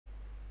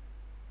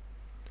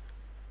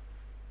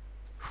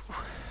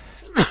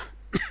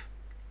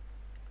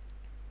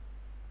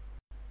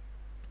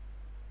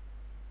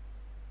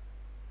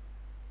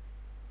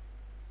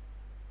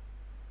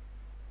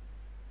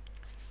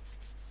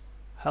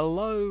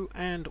Hello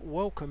and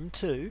welcome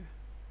to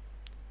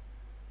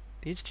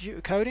the Institute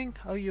of Coding,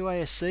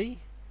 OUASC,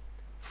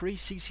 free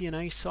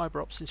CCNA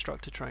CyberOps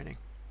instructor training.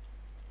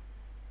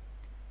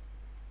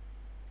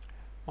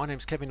 My name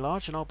is Kevin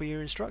Large and I'll be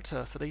your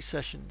instructor for these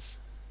sessions.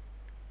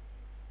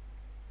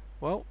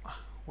 Well,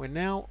 we're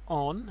now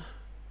on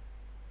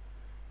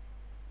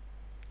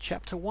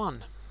Chapter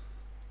 1,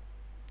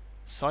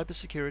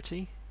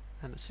 Cybersecurity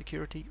and the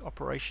Security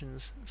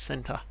Operations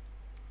Center.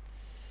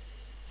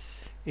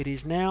 It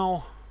is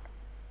now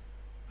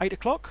 8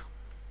 o'clock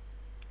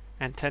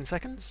and 10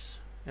 seconds,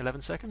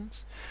 11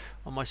 seconds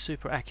on my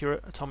super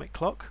accurate atomic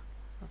clock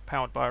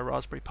powered by a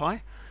Raspberry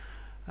Pi,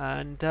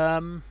 and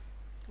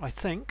I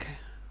think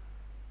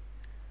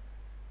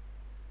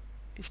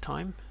it's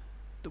time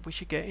that we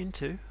should get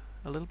into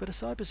a little bit of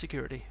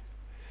cybersecurity.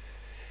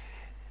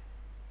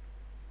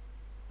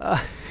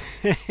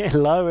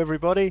 Hello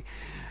everybody.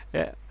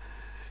 Yeah.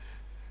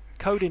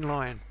 Coding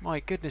Lion, my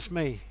goodness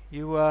me,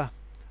 you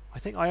I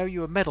think I owe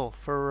you a medal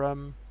for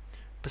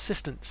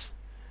persistence.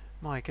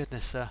 My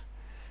goodness.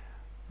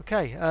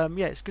 Okay,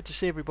 yeah, it's good to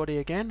see everybody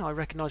again. I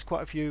recognise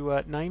quite a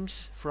few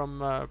names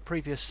from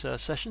previous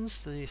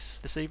sessions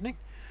this evening.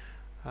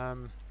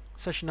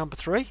 Session number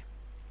 3.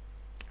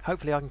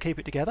 Hopefully I can keep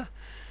it together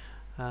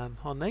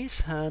on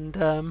these, and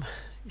it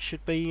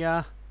should be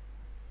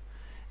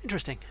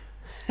interesting.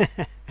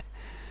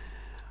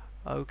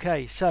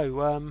 Okay,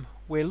 so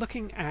we're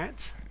looking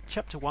at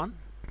Chapter 1,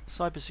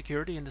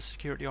 Cybersecurity and the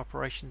Security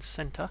Operations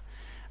Center,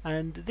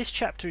 and this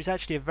chapter is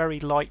actually a very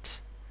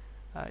light,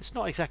 it's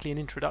not exactly an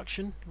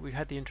introduction. We've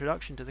had the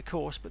introduction to the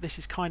course, but this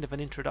is kind of an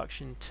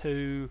introduction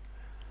to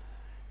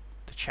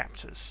the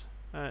chapters,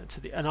 an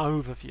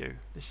overview.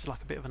 This is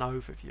like a bit of an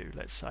overview,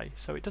 let's say,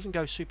 so it doesn't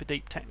go super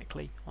deep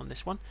technically on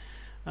this one.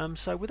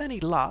 So with any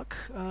luck,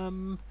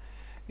 you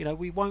know,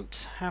 we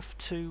won't have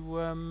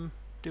to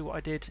do what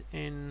I did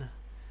in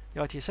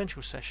the IT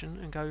Essentials session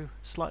and go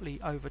slightly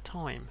over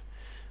time.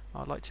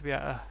 I'd like to be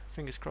able to,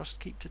 fingers crossed,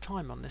 keep to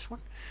time on this one.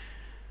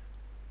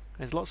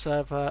 There's lots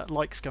of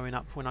likes going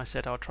up when I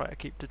said I'll try to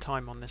keep to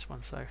time on this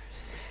one. So,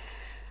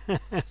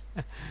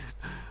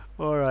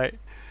 all right.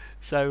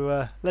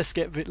 So let's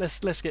get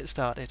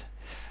started.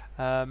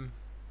 Right,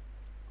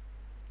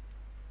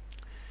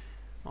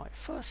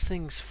 first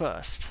things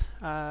first.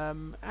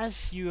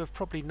 As you have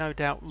probably no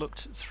doubt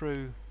looked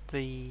through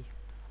the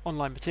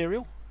online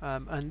material,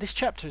 and this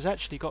chapter has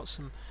actually got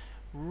some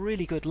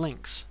really good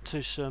links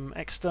to some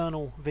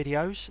external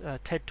videos,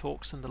 TED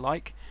Talks and the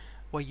like,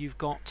 where you've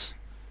got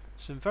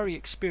some very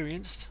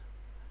experienced,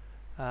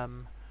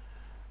 I'm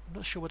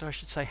not sure whether I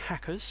should say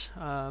hackers,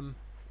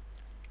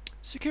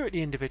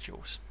 security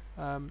individuals,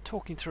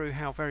 talking through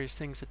how various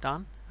things are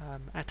done,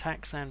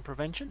 attacks and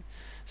prevention.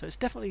 So it's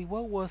definitely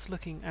well worth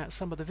looking at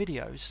some of the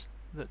videos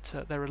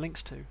that there are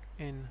links to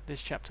in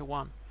this Chapter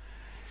 1.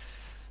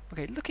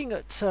 Okay, looking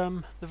at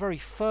the very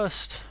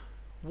first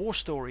war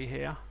story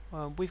here,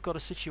 we've got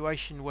a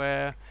situation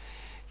where a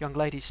young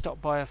lady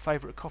stopped by her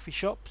favourite coffee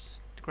shop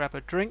to grab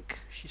a drink.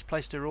 She's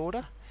placed her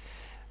order.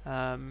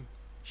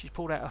 She's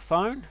pulled out her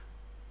phone,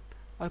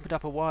 opened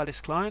up a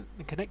wireless client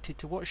and connected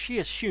to what she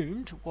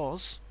assumed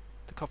was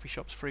the coffee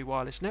shop's free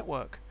wireless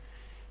network.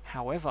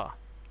 However,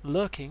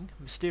 lurking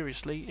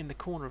mysteriously in the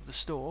corner of the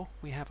store,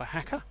 we have a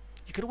hacker.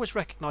 You could always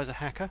recognise a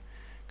hacker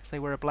because they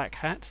wear a black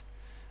hat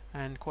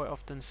and quite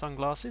often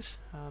sunglasses.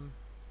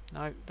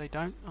 No, they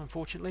don't,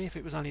 unfortunately, if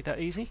it was only that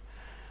easy.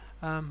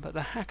 But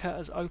the hacker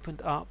has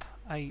opened up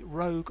a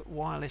rogue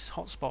wireless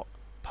hotspot,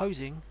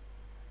 posing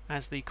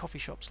as the coffee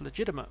shop's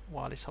legitimate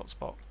wireless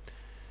hotspot.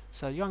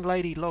 So a young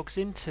lady logs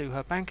into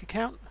her bank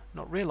account,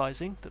 not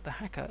realizing that the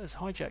hacker has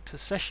hijacked her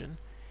session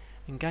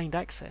and gained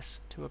access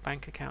to her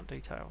bank account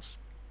details.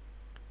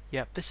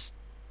 Yeah, this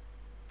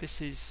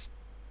is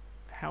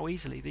how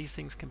easily these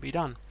things can be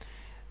done.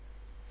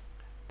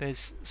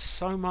 There's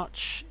so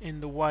much in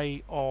the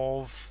way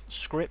of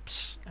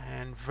scripts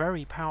and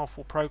very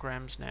powerful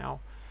programs now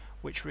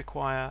which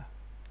require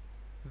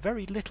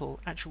very little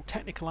actual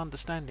technical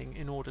understanding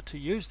in order to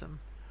use them,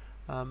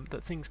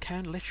 that things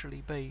can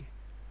literally be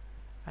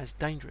as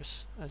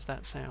dangerous as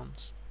that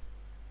sounds.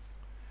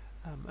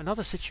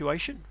 Another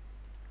situation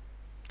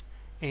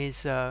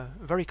is a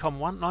very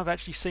common one, and I've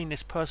actually seen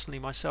this personally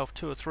myself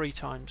 2 or 3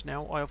 times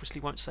now. I obviously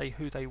won't say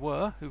who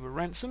were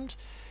ransomed,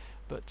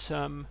 but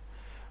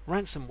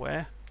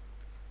ransomware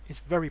is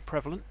very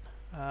prevalent.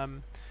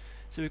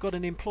 So we've got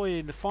an employee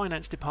in the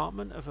finance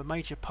department of a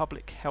major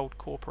public held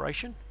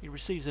corporation. He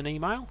receives an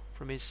email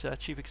from his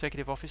chief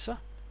executive officer,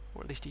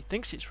 or at least he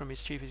thinks it's from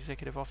his chief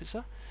executive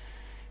officer.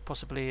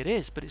 Possibly it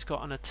is, but it's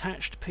got an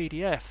attached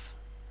PDF,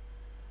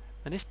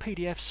 and this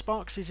PDF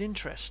sparks his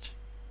interest.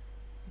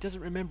 He doesn't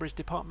remember his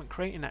department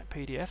creating that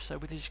PDF, so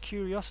with his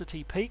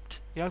curiosity piqued,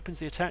 he opens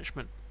the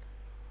attachment.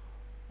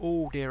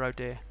 Oh dear, oh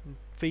dear.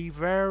 Be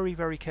very,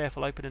 very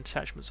careful opening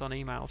attachments on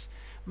emails.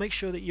 Make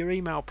sure that your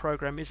email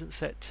program isn't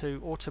set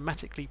to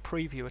automatically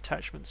preview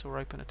attachments or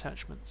open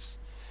attachments.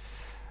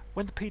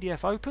 When the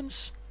PDF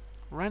opens,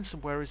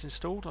 ransomware is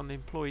installed on the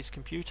employee's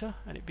computer,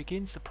 and it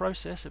begins the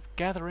process of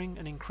gathering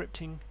and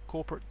encrypting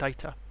corporate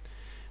data.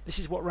 This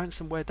is what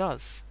ransomware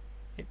does.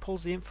 It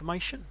pulls the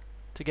information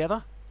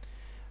together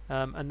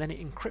and then it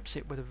encrypts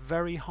it with a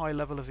very high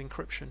level of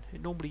encryption.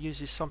 It normally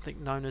uses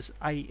something known as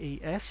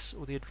AES,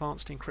 or the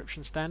Advanced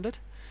Encryption Standard,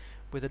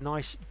 with a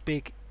nice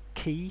big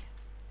key,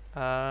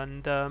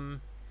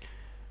 and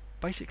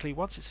basically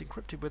once it's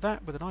encrypted with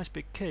that, with a nice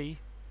big key,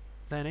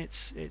 then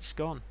it's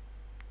gone.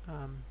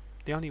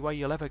 The only way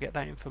you'll ever get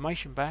that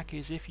information back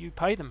is if you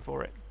pay them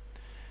for it.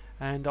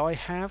 And I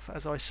have,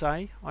 as I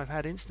say, I've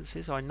had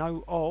instances, I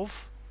know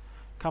of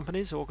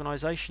companies,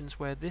 organizations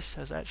where this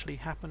has actually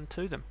happened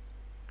to them.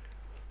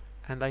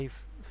 And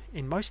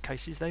in most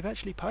cases, they've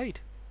actually paid.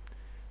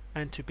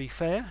 And to be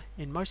fair,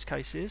 in most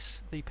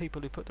cases, the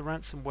people who put the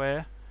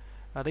ransomware,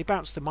 they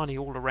bounce the money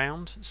all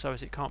around so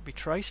as it can't be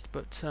traced,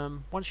 but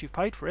once you've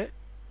paid for it,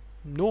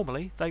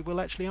 normally they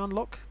will actually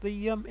unlock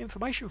the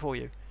information for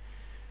you.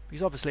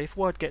 Because obviously if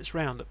word gets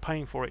round that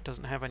paying for it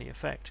doesn't have any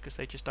effect, because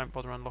they just don't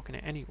bother unlocking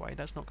it anyway,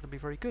 that's not going to be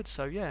very good.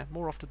 So yeah,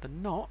 more often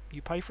than not,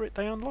 you pay for it,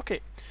 they unlock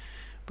it.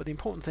 But the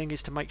important thing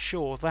is to make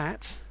sure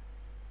that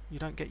you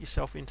don't get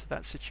yourself into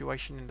that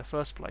situation in the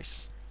first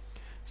place.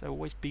 So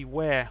always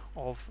beware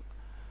of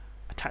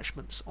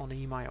attachments on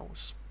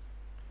emails.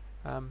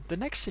 The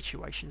next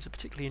situation is a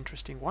particularly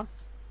interesting one.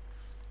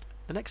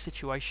 The next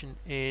situation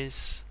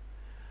is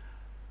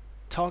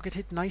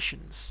targeted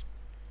nations.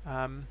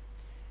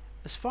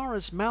 As far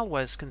as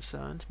malware is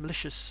concerned,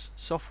 malicious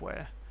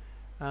software,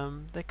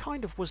 there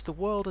kind of was the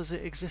world as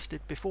it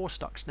existed before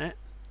Stuxnet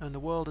and the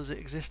world as it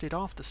existed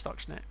after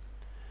Stuxnet.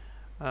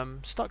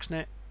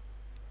 Stuxnet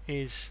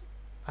is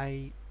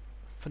a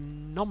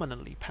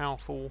phenomenally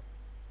powerful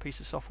piece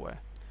of software,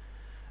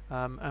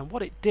 and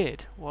what it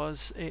did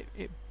was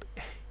it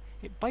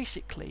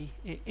basically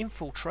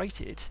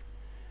infiltrated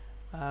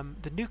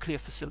the nuclear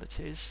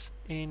facilities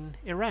in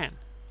Iran.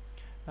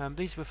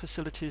 These were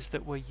facilities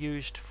that were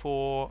used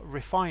for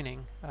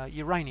refining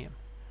uranium,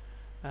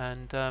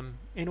 and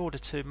in order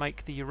to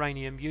make the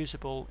uranium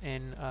usable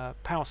in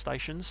power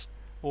stations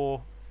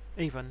or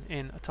even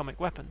in atomic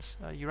weapons,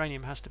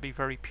 uranium has to be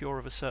very pure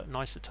of a certain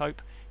isotope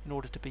in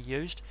order to be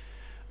used.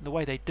 And the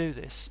way they do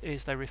this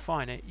is they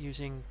refine it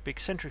using big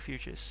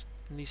centrifuges,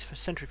 and these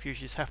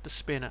centrifuges have to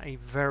spin at a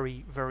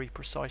very, very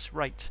precise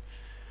rate.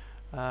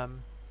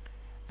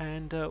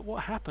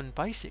 What happened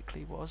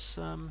basically was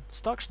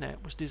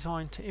Stuxnet was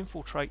designed to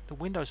infiltrate the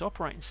Windows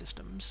operating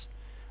systems,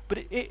 but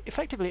it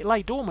effectively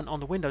lay dormant on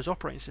the Windows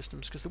operating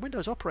systems, because the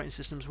Windows operating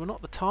systems were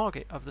not the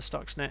target of the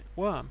Stuxnet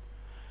worm.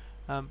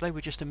 They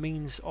were just a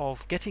means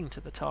of getting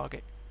to the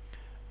target.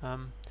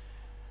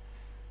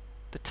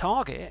 The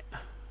target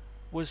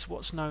was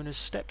what's known as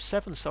Step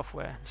 7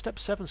 software. Step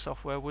 7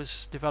 software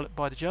was developed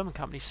by the German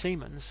company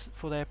Siemens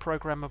for their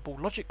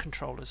programmable logic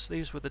controllers.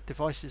 These were the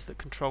devices that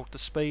controlled the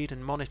speed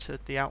and monitored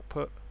the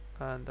output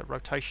and the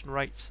rotation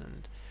rates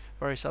and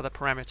various other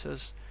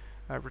parameters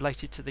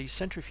related to these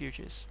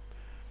centrifuges.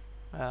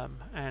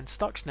 And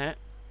Stuxnet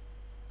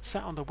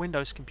sat on the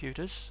Windows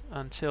computers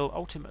until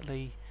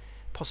ultimately,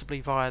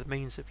 possibly via the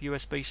means of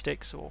USB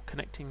sticks or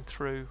connecting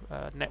through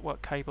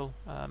network cable.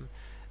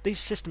 These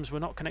systems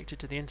were not connected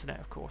to the internet,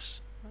 of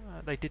course.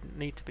 They didn't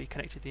need to be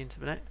connected to the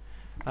internet,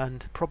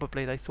 and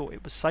probably they thought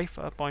it was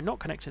safer by not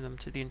connecting them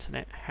to the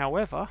internet.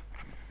 However,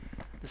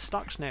 the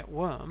Stuxnet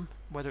worm,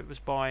 whether it was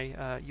by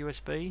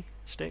USB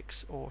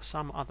sticks or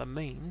some other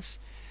means,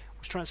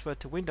 was transferred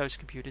to Windows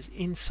computers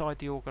inside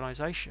the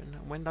organization,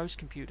 and when those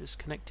computers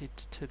connected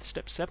to the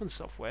Step 7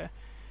 software,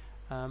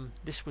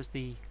 this was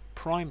the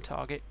prime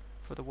target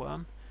for the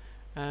worm,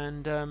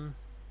 and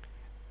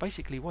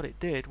basically what it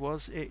did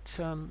was it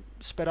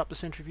sped up the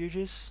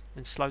centrifuges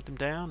and slowed them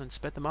down and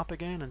sped them up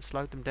again and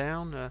slowed them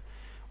down,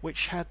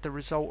 which had the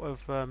result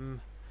of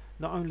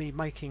not only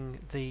making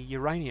the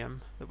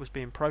uranium that was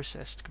being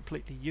processed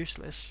completely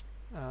useless,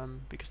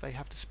 because they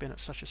have to spin at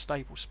such a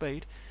stable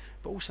speed,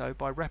 but also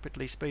by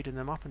rapidly speeding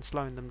them up and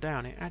slowing them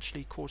down, it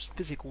actually caused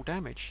physical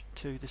damage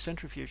to the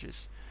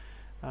centrifuges.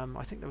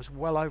 I think there was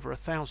well over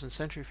 1,000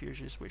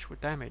 centrifuges which were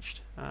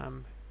damaged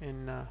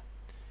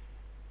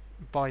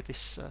by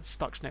this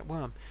Stuxnet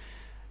worm.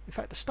 In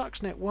fact, the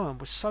Stuxnet worm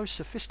was so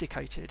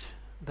sophisticated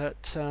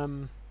that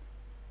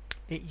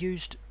it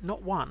used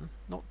not one,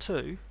 not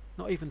two,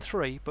 not even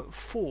three, but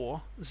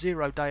 4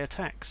 zero-day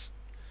attacks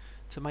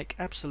to make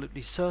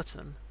absolutely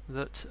certain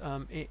that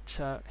it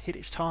hit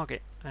its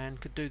target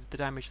and could do the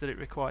damage that it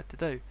required to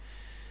do.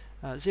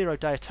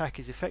 Zero-day attack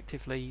is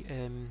effectively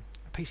a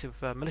piece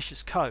of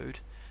malicious code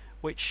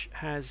which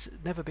has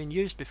never been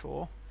used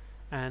before,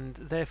 and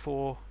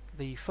therefore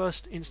the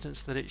first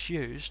instance that it's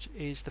used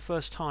is the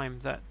first time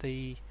that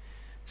the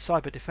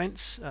cyber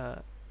defense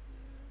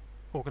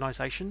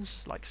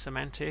organizations like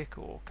Symantec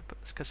or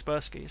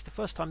Kaspersky, is the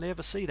first time they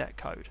ever see that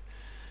code.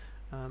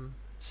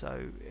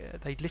 So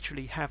they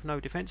literally have no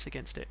defense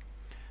against it.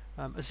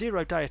 A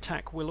zero-day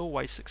attack will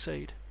always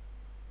succeed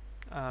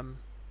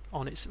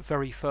on its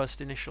very first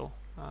initial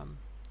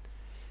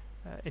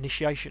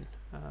initiation.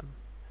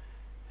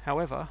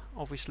 However,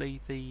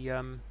 obviously the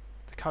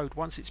code,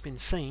 once it's been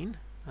seen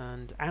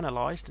and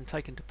analysed and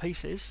taken to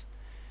pieces,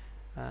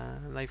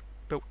 and they've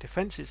built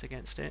defences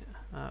against it,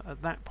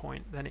 at that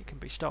point then it can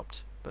be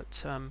stopped.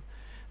 But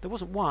there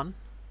wasn't one,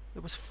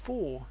 there was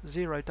 4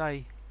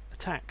 zero-day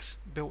attacks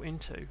built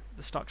into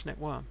the Stuxnet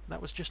worm.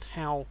 That was just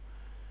how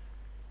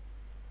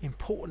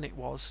important it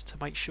was to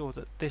make sure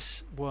that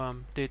this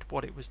worm did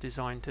what it was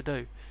designed to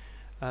do.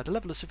 The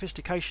level of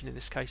sophistication in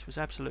this case was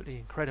absolutely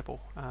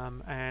incredible,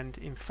 and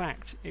in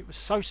fact it was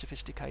so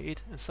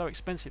sophisticated and so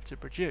expensive to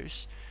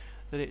produce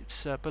that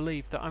it's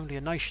believed that only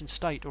a nation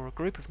state or a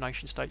group of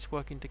nation states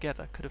working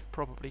together could have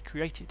probably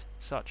created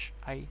such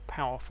a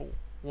powerful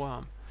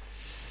worm.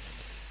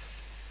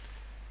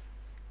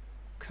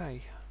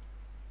 Okay,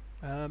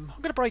 I'm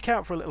going to break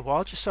out for a little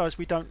while just so as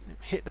we don't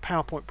hit the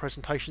PowerPoint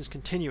presentations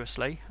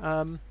continuously.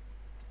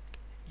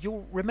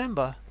 You'll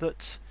remember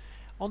that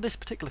on this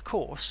particular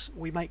course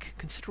we make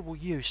considerable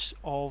use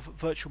of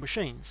virtual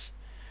machines.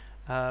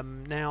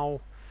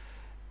 Now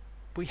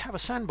we have a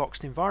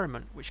sandboxed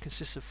environment which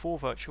consists of 4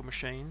 virtual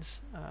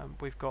machines.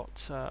 We've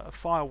got a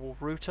firewall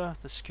router,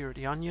 the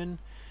security onion.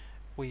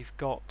 We've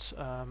got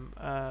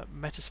a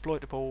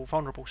metasploitable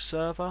vulnerable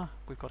server.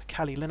 We've got a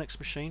Kali Linux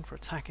machine for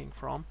attacking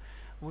from.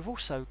 And we've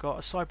also got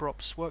a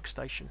CyberOps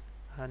workstation.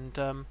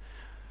 And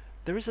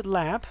there is a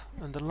lab,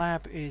 and the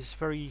lab is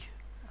very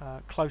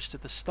close to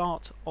the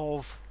start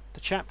of the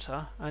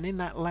chapter. And in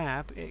that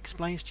lab, it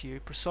explains to you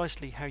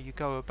precisely how you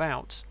go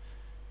about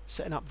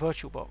setting up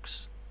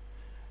VirtualBox.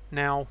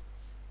 Now,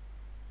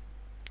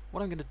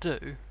 what I'm going to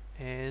do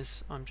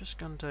is I'm just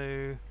going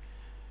to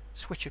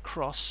switch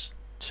across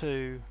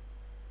to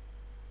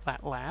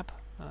that lab.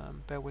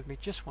 Bear with me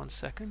just one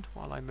second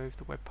while I move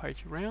the web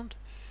page around.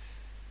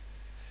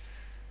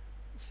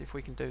 Let's see if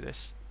we can do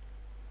this.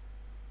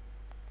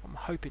 What I'm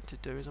hoping to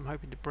do is I'm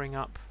hoping to bring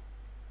up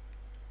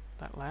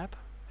that lab.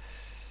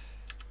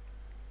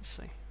 Let's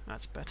see,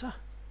 that's better.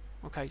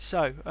 Okay,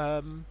 so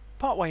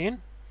part way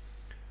in,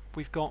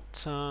 we've got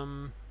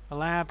a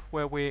lab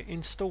where we're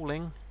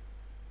installing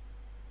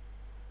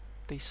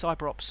the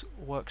CyberOps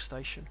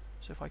workstation.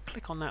 So if I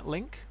click on that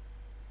link,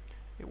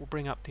 it will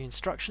bring up the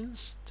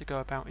instructions to go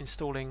about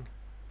installing,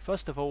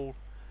 first of all,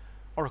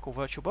 Oracle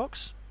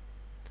VirtualBox,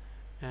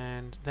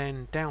 and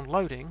then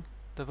downloading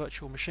the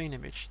virtual machine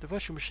image. The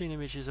virtual machine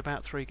image is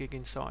about 3 gig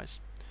in size.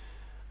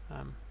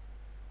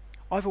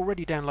 I've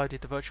already downloaded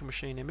the virtual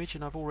machine image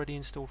and I've already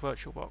installed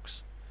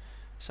VirtualBox.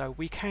 So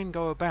we can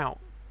go about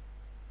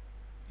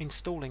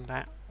installing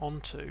that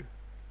onto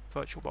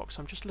VirtualBox.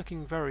 I'm just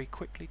looking very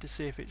quickly to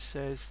see if it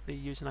says the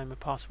username and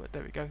password.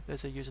 There we go,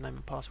 there's a username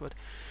and password.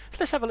 So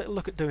let's have a little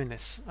look at doing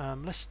this.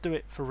 Let's do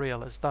it for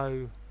real, as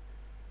though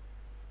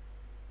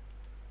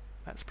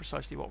that's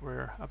precisely what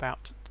we're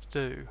about to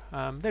do.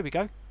 There we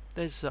go,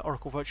 there's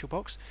Oracle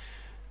VirtualBox.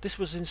 This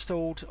was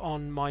installed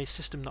on my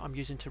system that I'm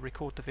using to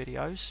record the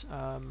videos.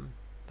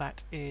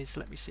 That is,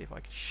 let me see if I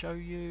can show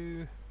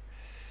you.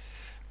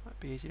 Might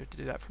be easier to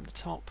do that from the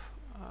top.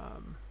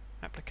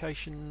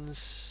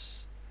 Applications,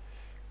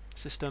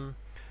 system.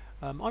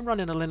 I'm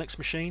running a Linux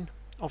machine.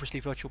 Obviously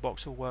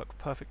VirtualBox will work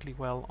perfectly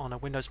well on a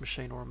Windows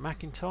machine or a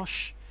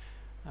Macintosh.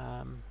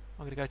 I'm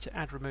going to go to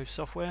Add Remove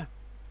Software.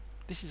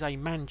 This is a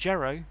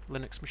Manjaro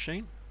Linux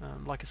machine.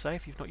 Like I say,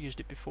 if you've not used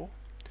it before,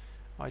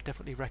 I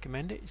definitely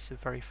recommend it. It's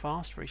very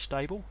fast, very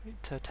stable.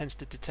 It tends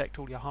to detect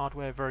all your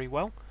hardware very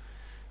well.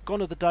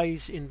 Gone are the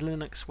days in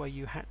Linux where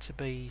you had to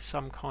be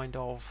some kind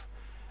of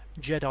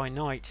Jedi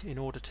Knight in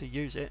order to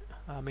use it.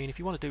 I mean, if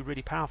you want to do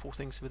really powerful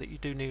things with it, you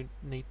do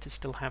need to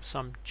still have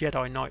some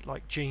Jedi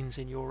Knight-like genes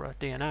in your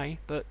DNA,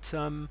 but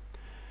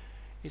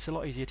it's a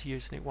lot easier to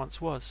use than it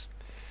once was.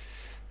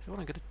 So what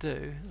I'm going to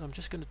do is I'm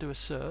just going to do a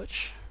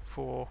search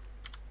for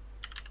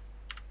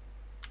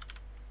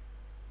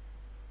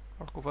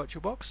Oracle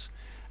VirtualBox,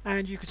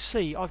 and you can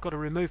see I've got a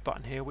remove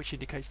button here which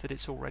indicates that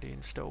it's already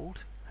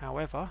installed.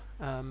 However,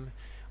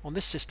 on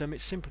this system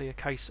it's simply a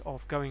case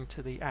of going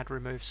to the Add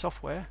Remove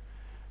Software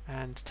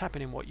and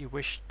tapping in what you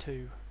wish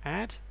to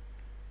add,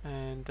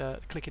 and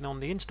clicking on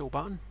the install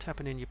button,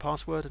 tapping in your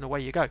password, and away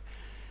you go.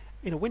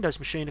 In a Windows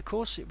machine, of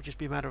course, it would just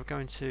be a matter of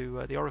going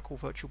to the Oracle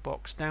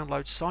VirtualBox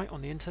download site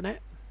on the internet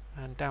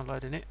and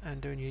downloading it and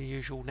doing your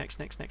usual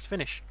next,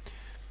 finish.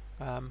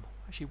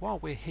 Actually, while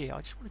we're here,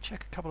 I just want to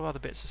check a couple of other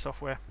bits of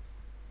software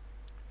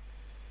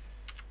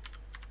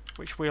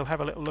which we'll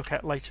have a little look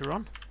at later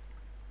on.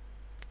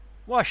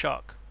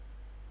 Wireshark.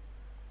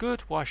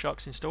 Good,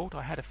 Wireshark's installed.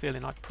 I had a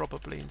feeling I'd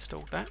probably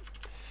installed that.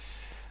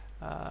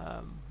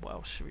 What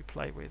else should we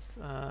play with?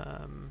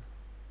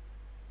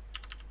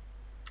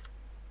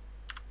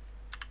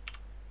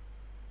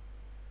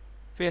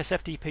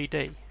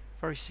 VSFTPD,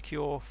 very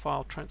secure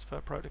file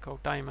transfer protocol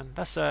daemon.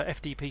 That's a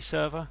FTP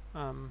server.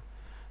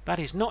 That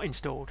is not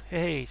installed.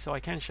 Hey, so I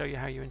can show you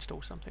how you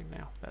install something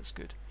now. That's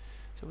good.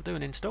 So we'll do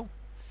an install,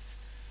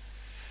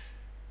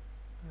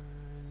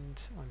 and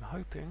I'm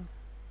hoping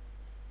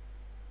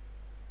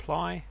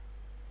apply.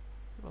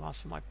 It will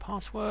ask for my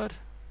password.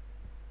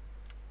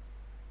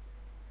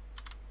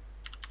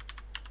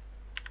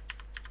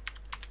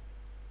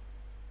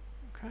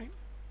 Okay.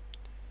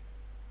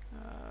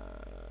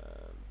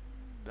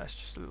 That's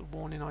just a little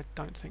warning. I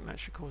don't think that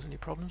should cause any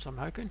problems, I'm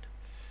hoping.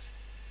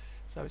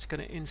 So it's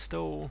going to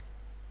install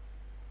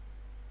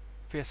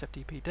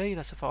VSFTPD,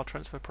 that's a file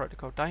transfer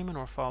protocol daemon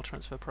or a file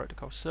transfer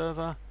protocol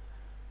server.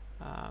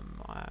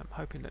 I'm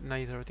hoping that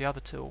neither of the other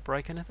two will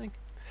break anything.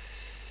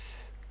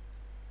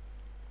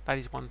 That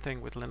is one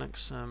thing with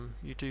Linux,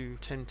 you do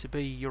tend to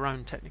be your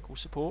own technical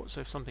support,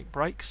 so if something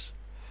breaks,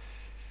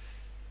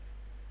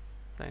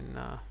 then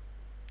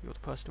you're the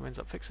person who ends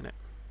up fixing it.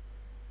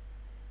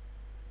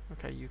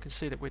 Okay, you can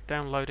see that we're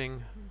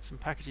downloading some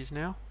packages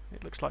now.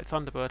 It looks like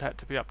Thunderbird had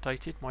to be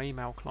updated, my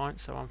email client,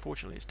 so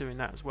unfortunately it's doing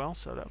that as well,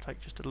 so that'll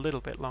take just a little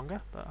bit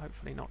longer, but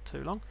hopefully not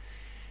too long.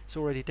 It's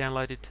already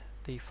downloaded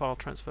the file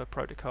transfer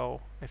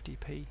protocol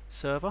FTP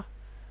server.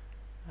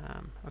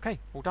 Okay,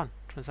 all done.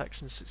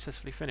 Transactions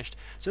successfully finished.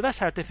 So that's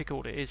how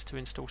difficult it is to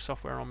install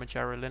software on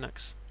Manjaro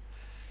Linux.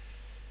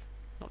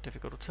 Not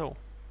difficult at all.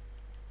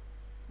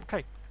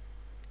 Okay.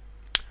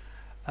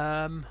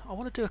 I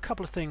want to do a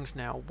couple of things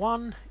now.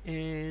 One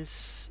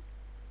is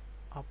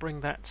I'll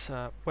bring that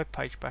web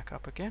page back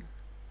up again.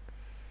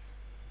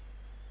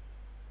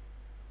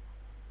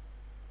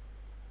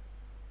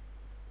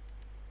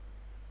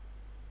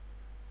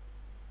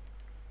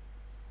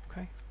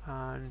 Okay,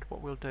 and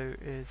what we'll do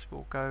is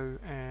we'll go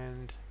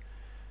and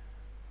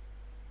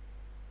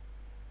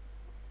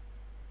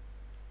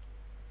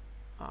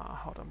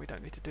hold on, we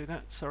don't need to do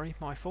that, sorry,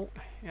 my fault.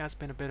 It has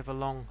been a bit of a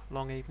long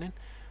evening.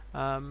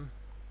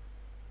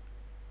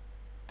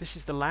 This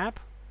is the lab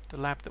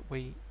that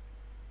we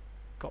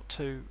got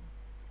to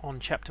on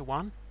chapter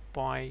 1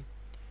 by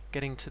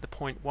getting to the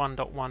point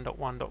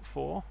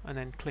 1.1.1.4 and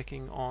then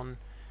clicking on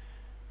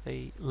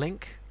the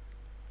link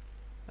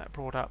that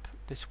brought up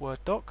this Word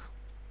doc.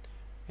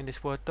 In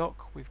this Word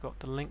doc we've got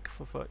the link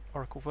for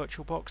Oracle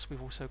VirtualBox,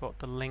 we've also got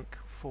the link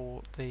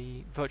for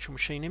the virtual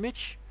machine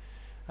image.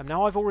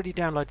 Now I've already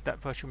downloaded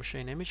that virtual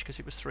machine image because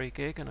it was 3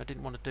 gig and I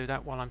didn't want to do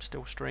that while I'm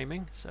still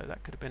streaming, so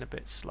that could have been a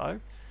bit slow.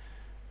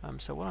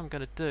 So what I'm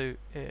going to do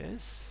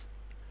is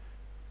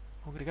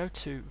I'm going to go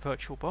to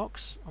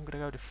VirtualBox, I'm going to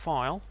go to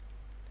File.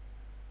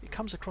 It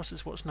comes across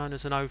as what's known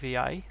as an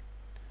OVA.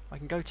 I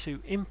can go to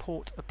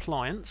Import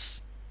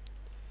Appliance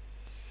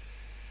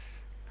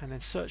and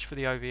then search for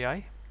the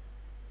OVA.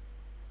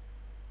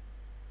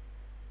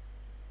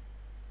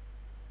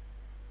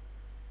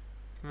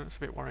 That's a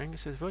bit worrying. It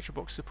says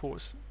VirtualBox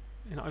supports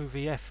in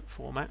OVF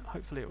format.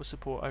 Hopefully it will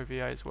support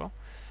OVA as well.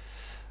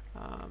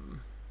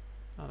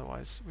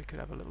 Otherwise we could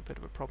have a little bit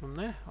of a problem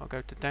there. I'll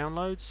go to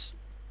Downloads,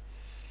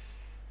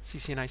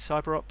 CCNA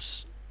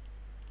CyberOps.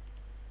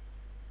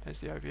 There's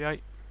the OVA.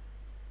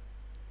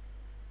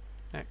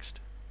 Next.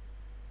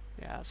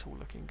 Yeah, that's all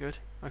looking good.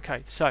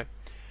 Okay, so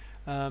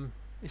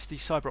it's the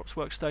CyberOps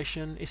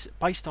workstation. It's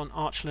based on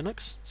Arch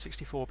Linux,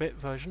 64-bit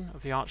version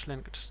of the Arch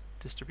Linux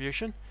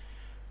distribution.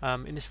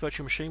 In this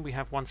virtual machine we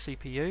have one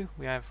CPU,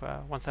 we have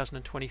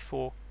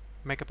 1024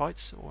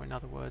 megabytes, or in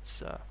other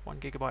words 1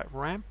 gigabyte of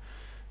RAM.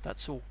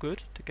 That's all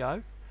good to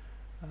go.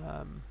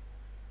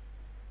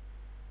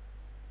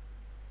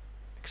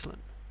 Excellent.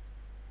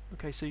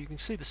 Okay, so you can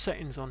see the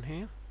settings on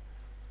here.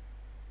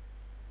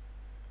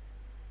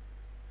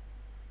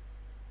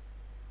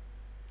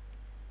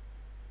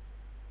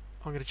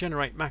 I'm going to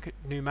generate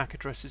new MAC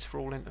addresses for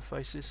all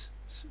interfaces.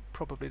 It's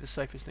probably the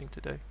safest thing to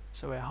do.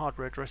 So our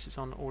hardware addresses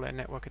on all our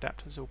network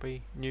adapters will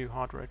be new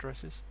hardware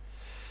addresses.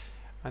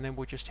 And then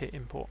we'll just hit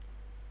import.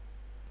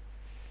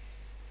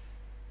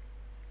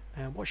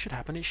 And what should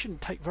happen, it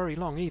shouldn't take very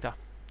long either.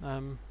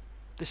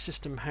 This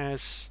system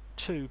has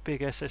 2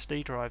 big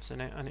SSD drives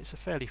in it and it's a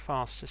fairly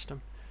fast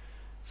system.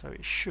 So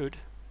it should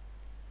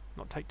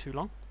not take too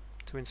long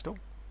to install.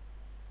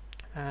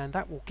 And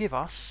that will give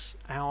us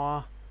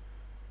our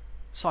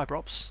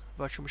CyberOps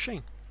virtual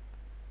machine.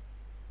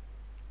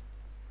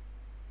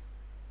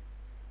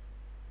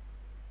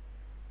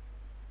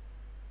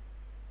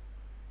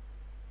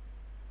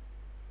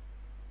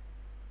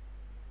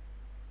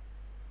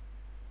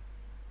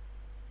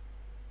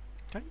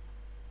 Okay,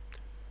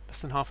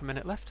 less than half a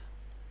minute left.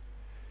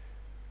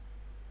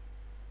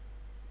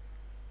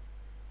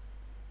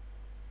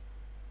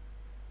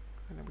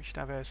 And then we should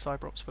have our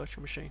CyberOps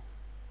virtual machine.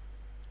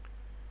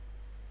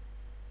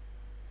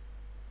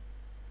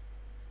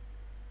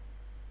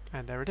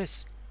 And there it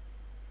is,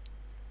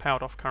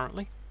 powered off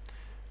currently.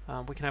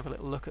 We can have a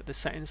little look at the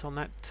settings on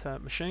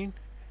that machine.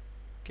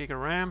 Gig of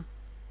RAM,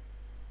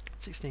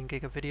 16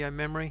 gig of video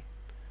memory.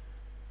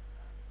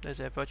 There's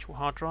our virtual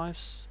hard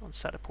drives on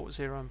SATA port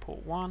 0 and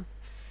port 1.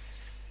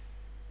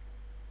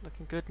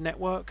 Looking good.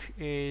 Network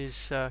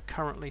is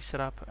currently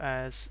set up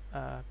as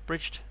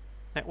bridged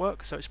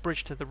network, so it's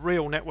bridged to the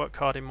real network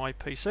card in my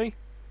PC.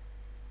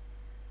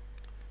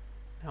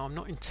 Now I'm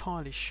not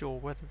entirely sure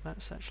whether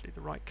that's actually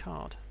the right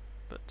card,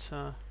 but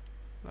we'll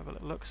have a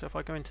little look. So if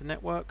I go into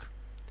network,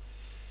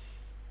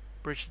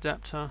 bridge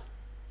adapter,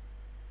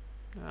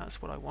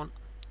 that's what I want.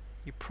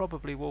 You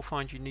probably will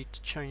find you need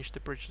to change the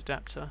bridge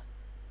adapter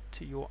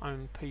to your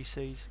own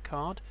PC's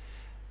card.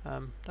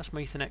 That's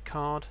my Ethernet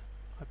card.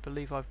 I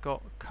believe I've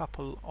got a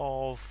couple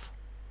of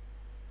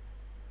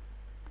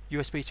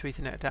USB to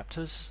Ethernet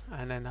adapters,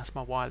 and then that's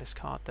my wireless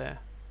card there.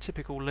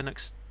 Typical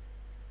Linux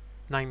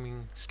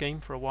naming scheme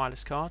for a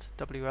wireless card,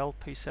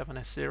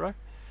 WLP7S0.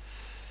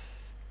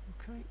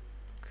 Okay,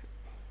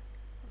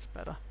 that's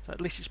better. So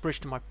at least it's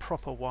bridged to my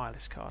proper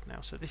wireless card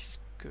now, so this is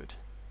good.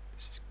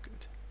 This is good.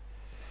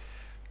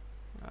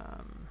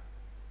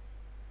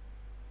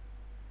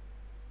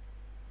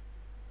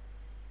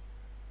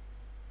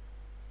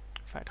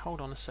 In fact,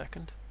 hold on a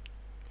second.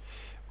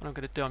 What I'm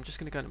going to do, I'm just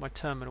going to go into my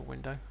terminal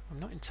window. I'm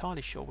not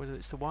entirely sure whether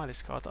it's the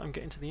wireless card that I'm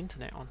getting to the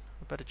internet on.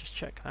 I better just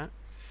check that.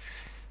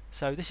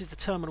 So this is the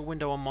terminal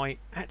window on my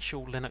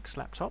actual Linux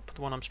laptop,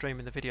 the one I'm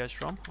streaming the videos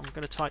from. I'm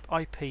going to type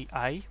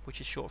IPA, which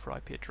is short for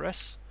IP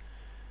address,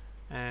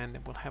 and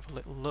then we'll have a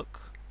little look.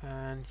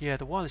 And yeah,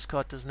 the wireless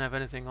card doesn't have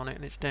anything on it,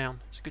 and it's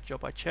down. It's a good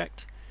job I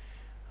checked.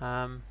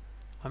 I'm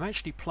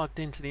actually plugged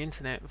into the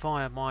internet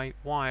via my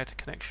wired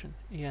connection,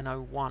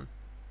 EN01.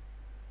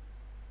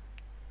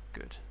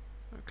 Good.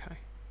 Okay.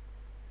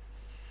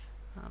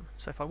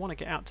 So if I want to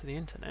get out to the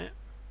internet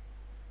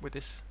with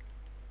this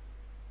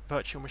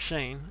virtual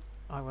machine,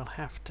 I will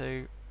have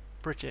to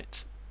bridge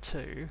it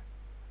to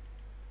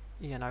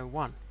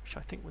EN01, which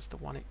I think was the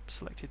one it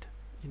selected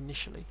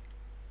initially.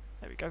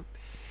 There we go.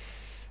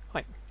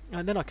 Right,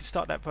 and then I can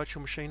start that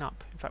virtual machine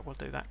up. In fact, we'll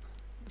do that.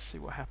 Let's see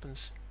what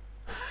happens.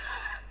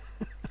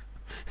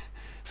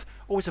 It's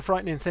always a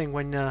frightening thing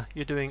when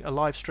you're doing a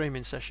live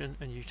streaming session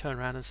and you turn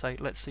around and say,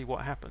 let's see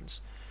what happens.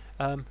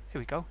 Here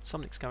we go,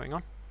 something's going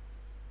on.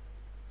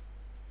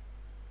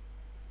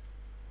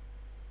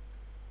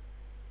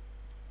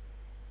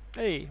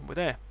 Hey, we're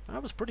there.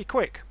 That was pretty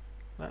quick.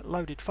 That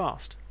loaded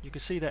fast. You can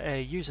see that our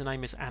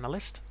username is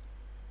analyst.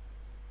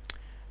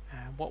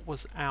 And what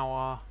was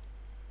our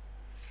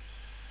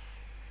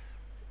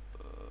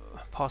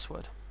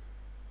password?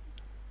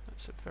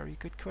 That's a very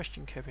good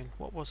question, Kevin.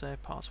 What was our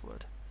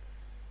password?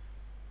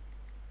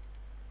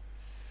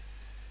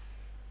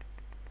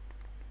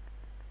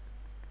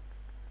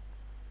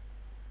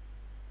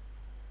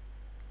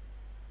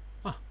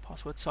 Ah,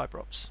 password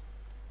CyberOps.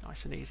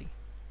 Nice and easy.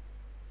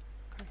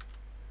 Okay.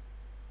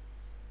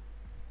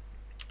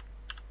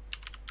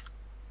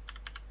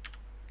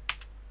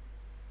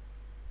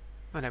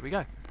 And there we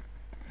go.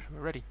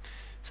 We're ready.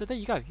 So there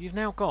you go. You've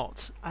now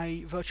got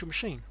a virtual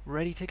machine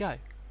ready to go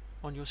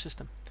on your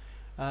system.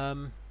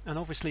 And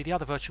obviously the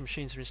other virtual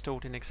machines are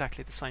installed in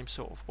exactly the same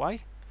sort of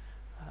way.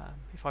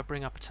 If I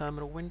bring up a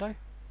terminal window,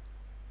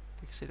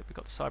 we can see that we've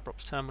got the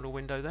CyberOps terminal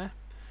window there.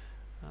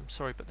 I'm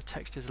sorry, but the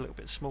text is a little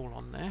bit small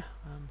on there.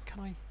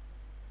 Can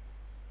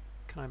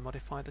I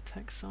modify the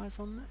text size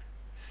on there?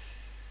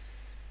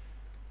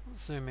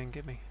 Zoom in,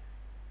 give me.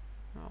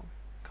 Oh,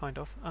 kind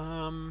of.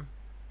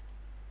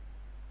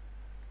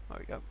 There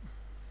we go.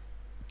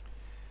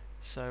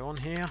 So on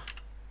here,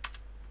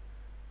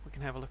 we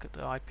can have a look at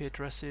the IP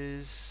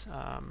addresses.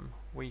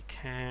 We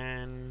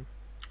can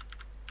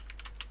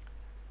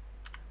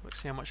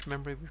see how much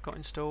memory we've got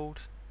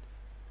installed.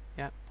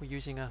 Yeah, we're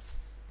using a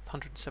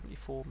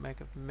 174 meg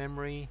of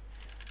memory.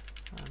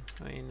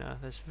 I mean,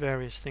 there's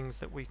various things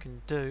that we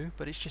can do,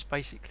 but it's just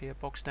basically a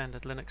bog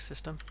standard Linux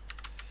system.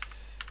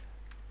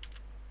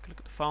 Look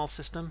at the file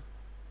system.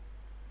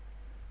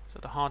 So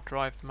the hard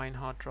drive, the main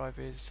hard drive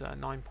is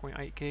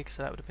 9.8 gig,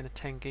 so that would have been a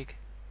 10 gig.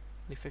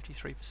 Only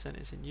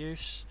 53% is in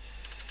use.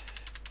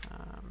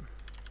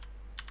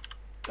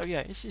 Oh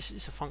yeah,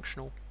 it's a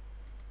functional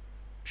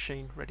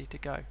machine ready to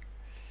go.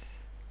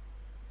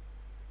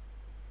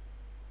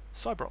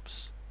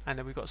 CyberOps, and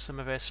then we've got some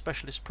of our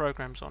specialist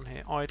programs on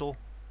here: Idle,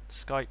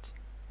 Skype,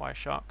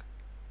 Wireshark.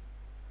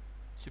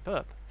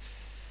 Superb.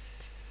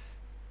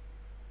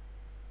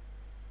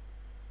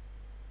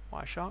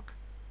 Wireshark.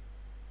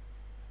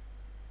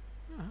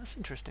 Oh, that's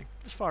interesting.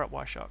 Let's fire up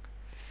Wireshark.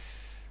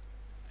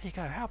 There you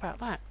go. How about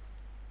that?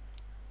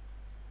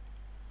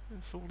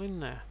 It's all in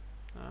there.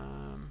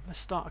 Let's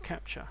start a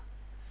capture.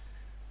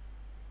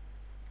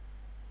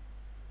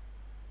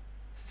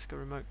 Cisco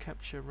remote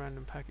capture,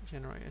 random packet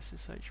generator,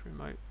 SSH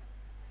remote.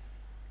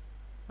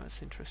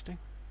 That's interesting.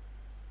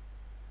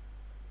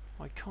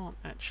 I can't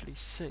actually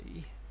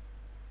see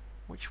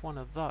which one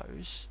of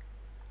those.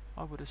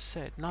 I would have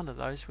said none of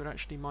those were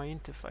actually my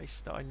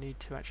interface that I need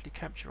to actually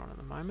capture on at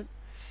the moment.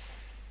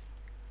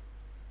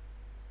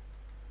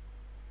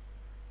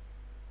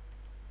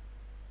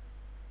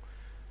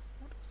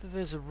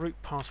 There's a root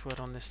password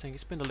on this thing.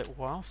 It's been a little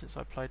while since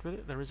I played with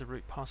it. There is a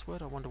root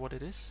password. I wonder what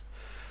it is.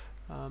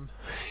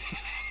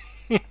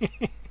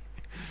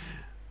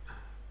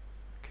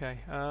 Okay.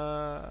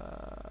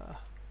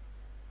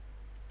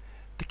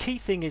 The key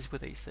thing is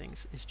with these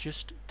things is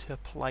just to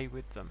play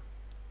with them.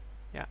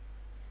 Yeah.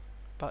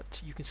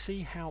 But you can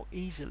see how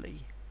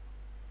easily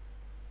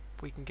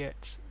we can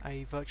get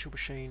a virtual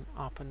machine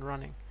up and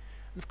running.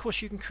 And of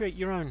course you can create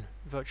your own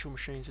virtual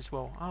machines as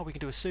well. We can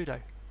do a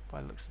sudo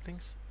by the looks of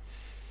things.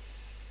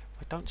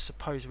 I don't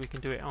suppose we can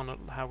do it on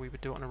how we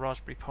would do it on a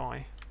Raspberry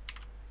Pi.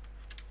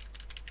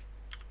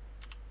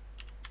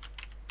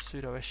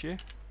 Sudo su.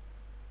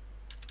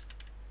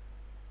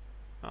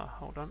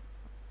 Hold on,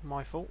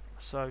 my fault.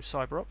 So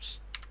CyberOps.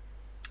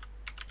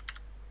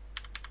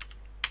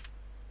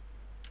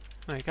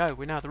 There you go.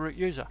 We're now the root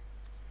user.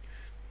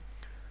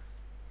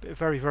 Bit of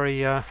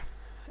very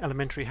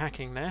elementary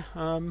hacking there.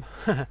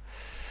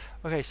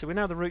 Okay, so we're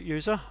now the root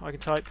user. I can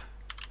type,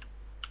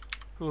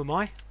 who am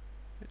I?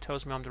 It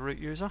tells me I'm the root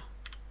user.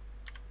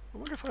 I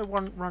wonder if I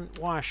run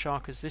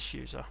Wireshark as this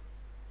user.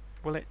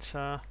 Will it?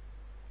 I'm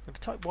going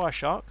to type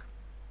Wireshark.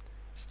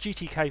 It's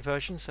GTK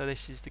version, so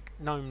this is the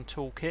GNOME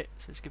toolkit.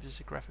 So this gives us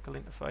a graphical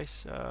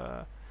interface,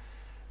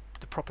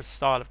 the proper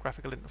style of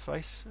graphical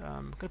interface.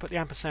 I'm going to put the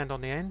ampersand on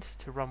the end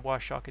to run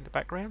Wireshark in the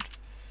background.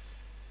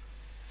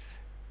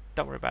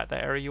 Don't worry about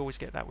that error. You always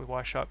get that with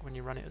Wireshark when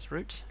you run it as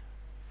root.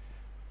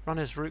 Run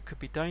as root could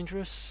be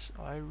dangerous.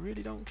 I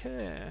really don't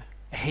care.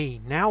 Hey,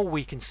 now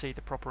we can see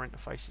the proper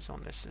interfaces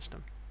on this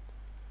system.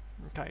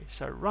 Okay,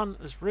 so run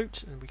as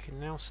root, and we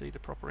can now see the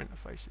proper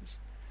interfaces.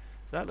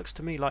 So that looks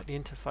to me like the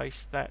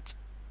interface that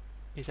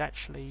is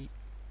actually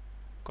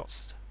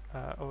got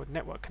a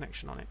network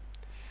connection on it.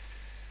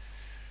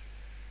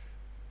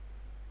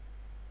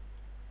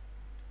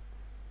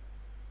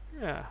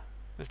 Yeah,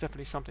 there's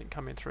definitely something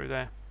coming through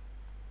there.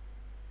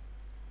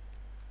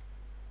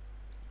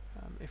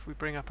 If we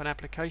bring up an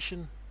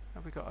application,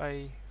 have we got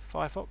a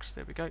Firefox?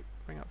 There we go.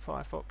 Bring up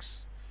Firefox,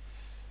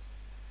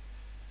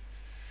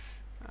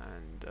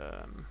 and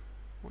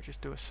we'll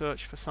just do a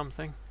search for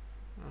something.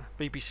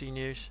 BBC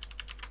News.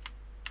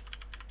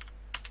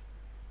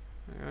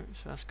 There we go.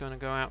 So that's going to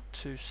go out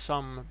to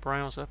some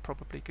browser,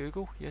 probably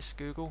Google. Yes,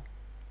 Google.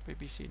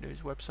 BBC News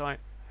website.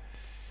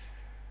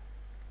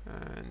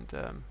 And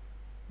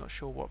not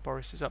sure what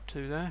Boris is up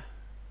to there.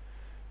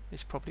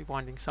 He's probably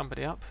winding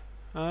somebody up.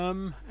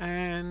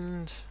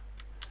 And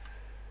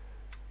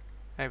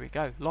there we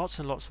go. Lots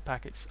and lots of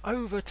packets.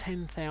 Over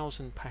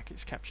 10,000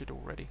 packets captured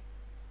already.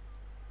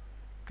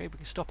 Okay, we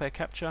can stop air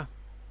capture.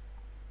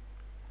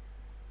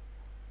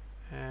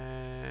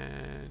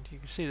 And you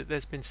can see that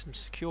there's been some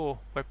secure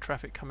web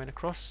traffic coming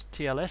across.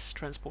 TLS,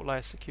 Transport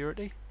Layer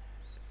Security.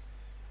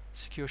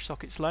 Secure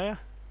Sockets Layer.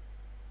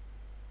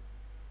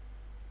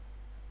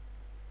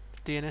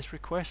 DNS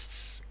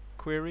requests,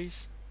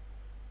 queries,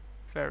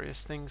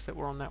 various things that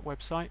were on that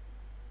website,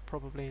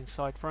 probably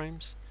inside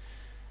frames.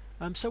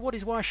 So what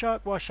is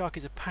Wireshark? Wireshark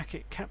is a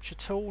packet capture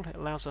tool. It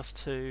allows us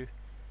to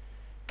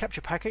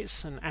capture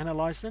packets and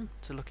analyze them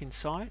to look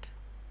inside.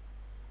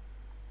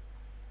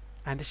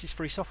 And this is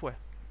free software.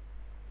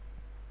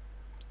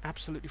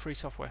 Absolutely free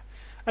software.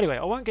 Anyway,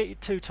 I won't get you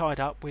too tied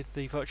up with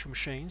the virtual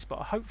machines, but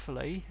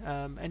hopefully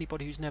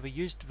anybody who's never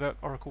used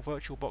Oracle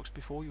VirtualBox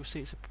before, you'll see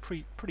it's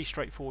a pretty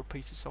straightforward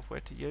piece of software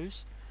to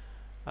use.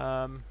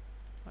 I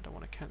don't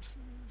want to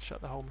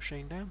shut the whole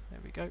machine down. There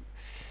we go.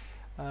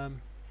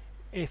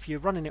 If you're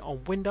running it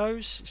on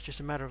Windows, it's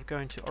just a matter of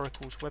going to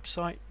Oracle's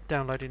website,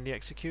 downloading the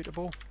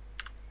executable,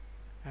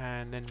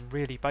 and then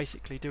really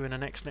basically doing a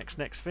next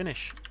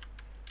finish.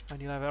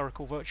 And you'll have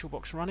Oracle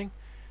VirtualBox running.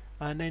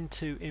 And then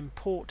to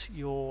import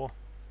your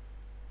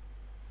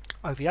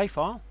OVA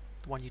file,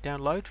 the one you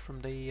download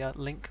from the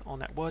link on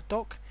that Word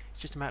doc,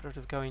 it's just a matter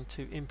of going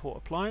to Import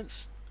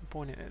Appliance and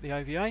pointing it at the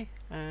OVA.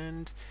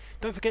 And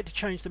don't forget to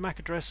change the MAC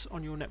address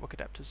on your network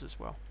adapters as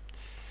well.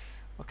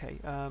 Okay,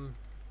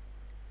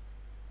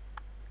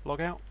 log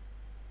out,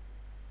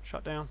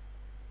 shut down,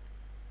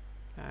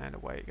 and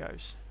away it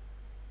goes.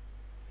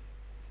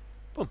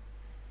 Boom.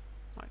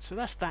 Right, so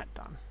that's that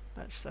done.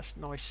 That's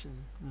nice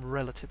and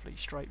relatively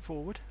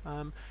straightforward.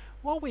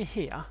 While we're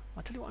here,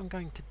 I'll tell you what I'm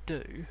going to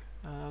do.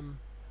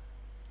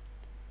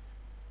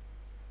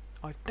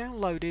 I've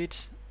downloaded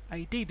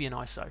a Debian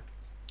ISO,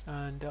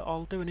 and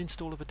I'll do an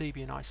install of a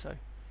Debian ISO.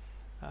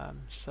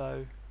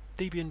 So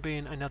Debian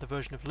being another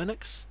version of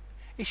Linux,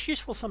 it's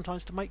useful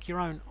sometimes to make your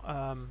own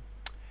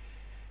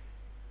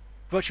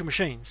virtual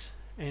machines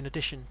in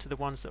addition to the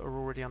ones that are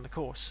already on the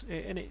course.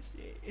 In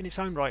its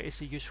own right,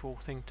 it's a useful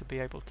thing to be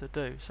able to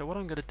do. So what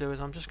I'm going to do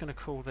is I'm just going to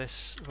call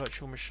this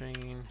virtual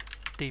machine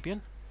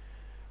Debian,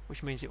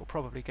 which means it will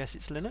probably guess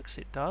it's Linux.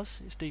 It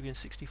does. It's Debian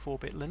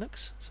 64-bit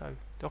Linux. So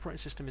the operating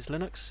system is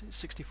Linux.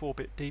 It's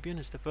 64-bit Debian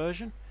is the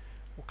version.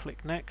 We'll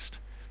click Next.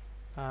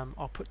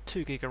 I'll put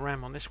 2 gig of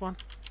RAM on this one.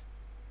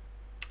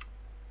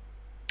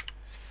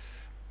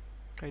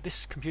 Okay,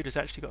 this computer's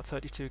actually got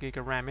 32 gig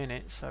of RAM in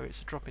it, so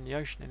it's a drop in the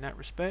ocean in that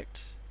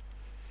respect.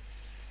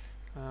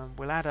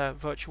 We'll add a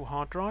virtual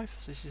hard drive.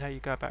 So this is how you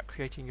go about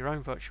creating your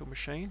own virtual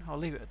machine. I'll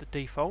leave it at the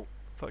default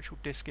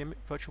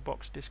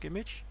VirtualBox disk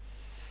image.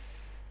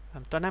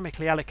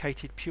 Dynamically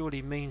allocated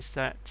purely means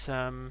that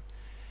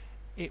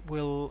it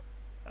will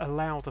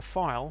allow the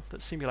file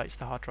that simulates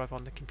the hard drive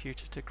on the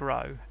computer to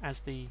grow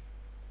as the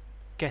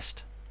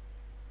guest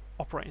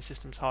operating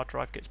system's hard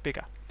drive gets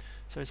bigger.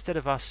 So instead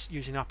of us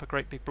using up a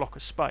great big block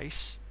of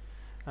space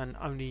and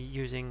only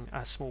using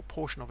a small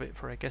portion of it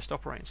for a guest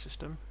operating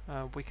system,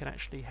 we can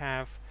actually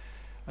have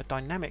a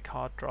dynamic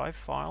hard drive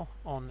file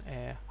on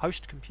a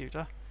host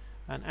computer,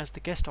 and as the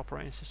guest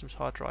operating system's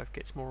hard drive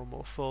gets more and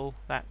more full,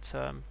 that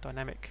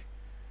dynamic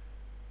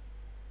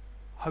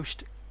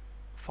host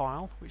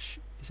file, which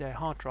is our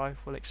hard drive,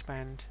 will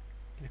expand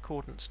in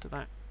accordance to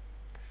that.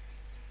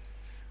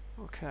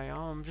 Okay,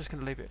 I'm just going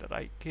to leave it at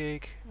 8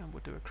 gig and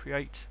we'll do a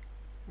create.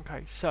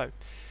 Okay, so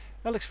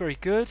That looks very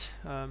good.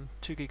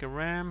 2 gig of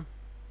RAM.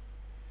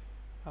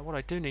 What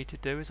I do need to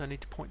do is I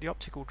need to point the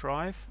optical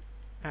drive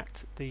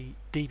at the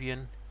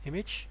Debian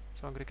image.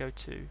 So I'm going to go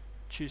to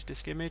choose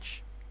disk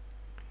image,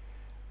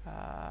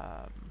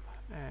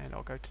 and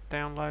I'll go to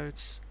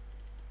downloads,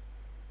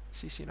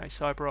 CCNA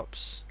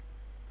CyberOps,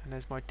 and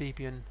there's my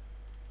Debian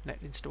net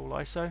install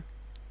ISO.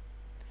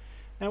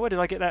 Now where did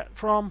I get that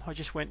from? I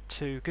just went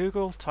to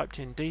Google, typed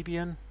in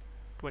Debian,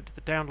 went to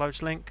the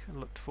downloads link and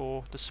looked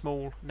for the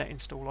small net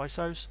install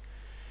ISOs.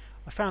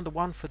 I found the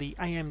one for the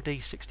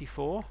AMD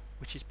 64,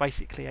 which is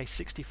basically a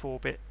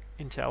 64-bit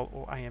Intel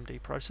or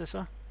AMD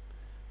processor,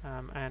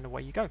 and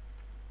away you go.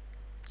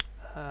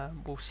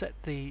 We'll set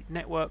the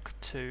network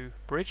to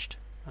bridged,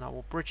 and I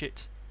will bridge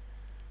it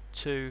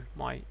to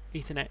my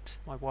Ethernet,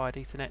 my wired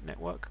Ethernet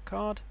network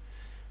card.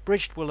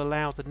 Bridged will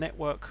allow the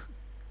network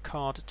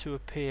card to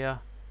appear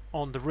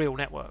on the real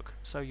network,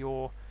 so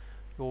your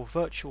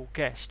virtual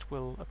guest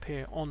will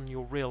appear on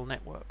your real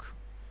network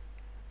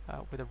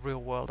with a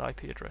real-world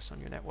IP address on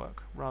your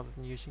network, rather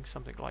than using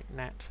something like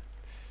NAT.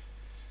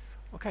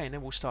 Okay, and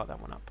then we'll start that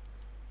one up.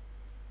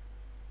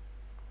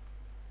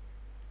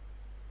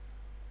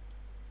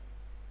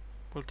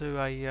 We'll do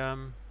a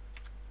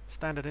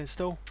standard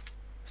install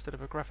instead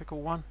of a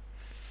graphical one.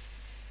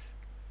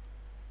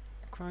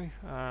 Okay,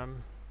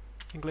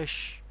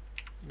 English,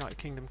 United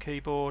Kingdom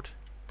keyboard,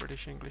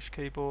 British English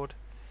keyboard.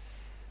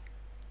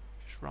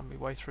 Just run my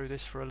way through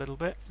this for a little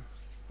bit.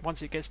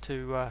 Once it gets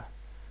to a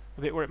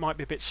bit where it might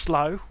be a bit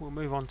slow, we'll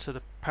move on to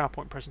the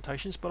PowerPoint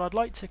presentations, but I'd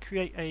like to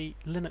create a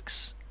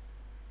Linux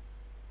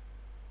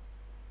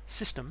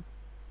system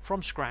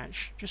from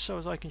scratch, just so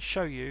as I can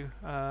show you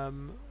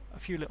a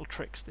few little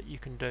tricks that you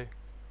can do,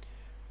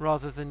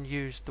 rather than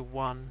use the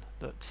one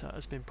that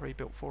has been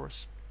pre-built for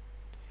us.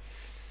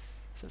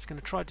 So it's going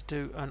to try to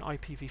do an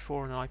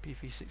IPv4 and an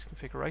IPv6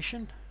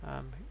 configuration.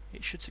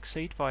 It should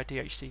succeed via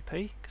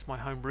DHCP, because my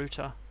home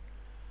router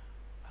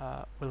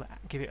will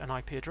give it an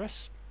IP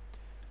address.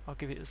 I'll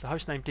give it as the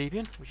hostname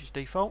Debian, which is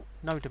default,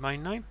 no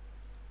domain name.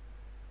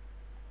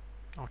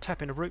 I'll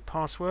tap in a root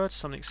password,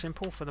 something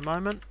simple for the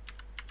moment.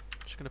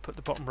 Just going to put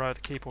the bottom row of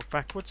the keyboard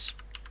backwards.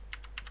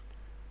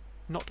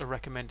 Not a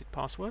recommended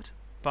password,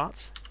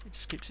 but it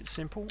just keeps it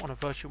simple on a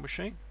virtual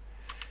machine.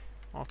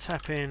 I'll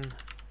tap in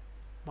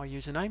my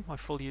username, my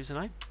full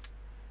username.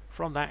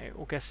 From that it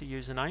will guess a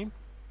username,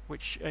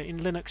 which in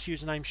Linux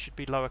usernames should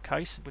be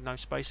lowercase with no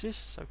spaces,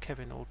 so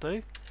Kevin will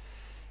do.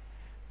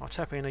 I'll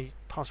tap in a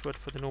password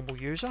for the normal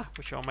user,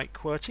 which I'll make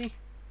QWERTY.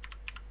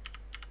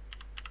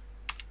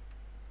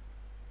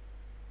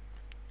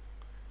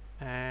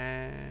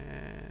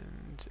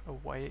 And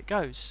away it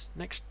goes.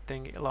 Next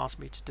thing it'll ask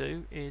me to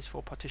do is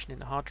for partitioning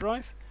the hard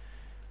drive.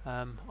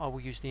 I will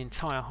use the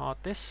entire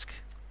hard disk.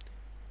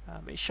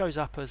 It shows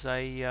up as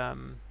a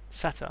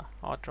SATA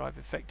hard drive,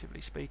 effectively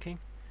speaking.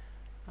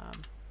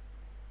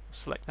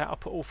 Select that. I'll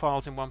put all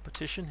files in one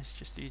partition. It's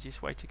just the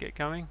easiest way to get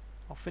going.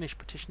 I'll finish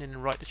partitioning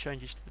and write the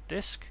changes to the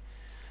disk.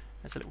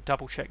 There's a little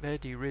double check there.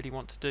 Do you really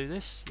want to do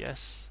this?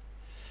 Yes.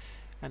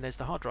 And there's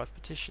the hard drive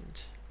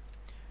partitioned.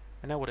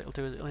 And now what it'll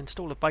do is it'll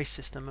install a base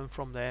system, and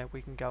from there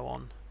we can go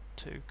on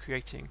to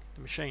creating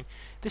the machine.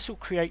 This will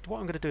create, what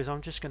I'm going to do is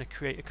I'm just going to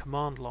create a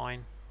command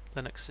line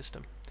Linux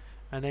system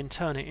and then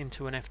turn it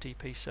into an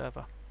FTP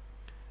server,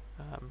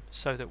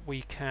 so that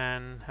we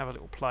can have a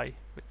little play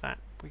with that.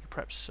 We could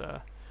perhaps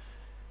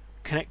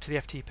connect to the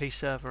FTP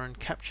server and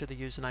capture the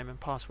username and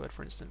password,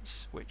 for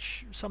instance,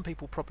 which some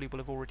people probably will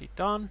have already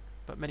done,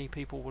 but many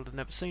people will have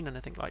never seen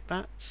anything like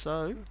that.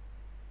 So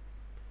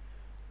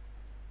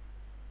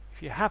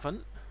if you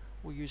haven't,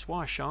 we'll use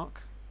Wireshark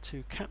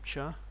to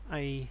capture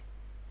a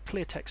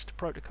clear text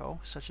protocol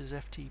such as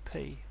FTP,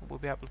 and we'll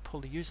be able to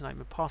pull the username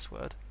and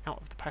password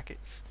out of the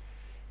packets.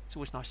 It's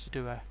always nice to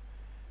do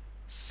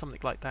something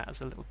like that as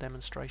a little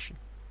demonstration.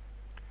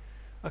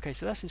 Okay,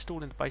 so that's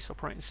installed in the base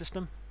operating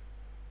system.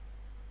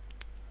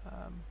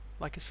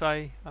 Like I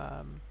say,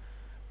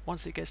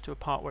 once it gets to a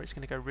part where it's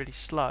going to go really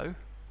slow,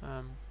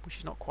 which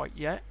is not quite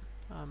yet,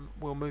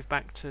 we'll move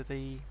back to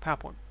the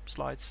PowerPoint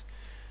slides.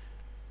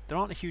 There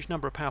aren't a huge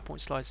number of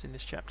PowerPoint slides in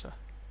this chapter.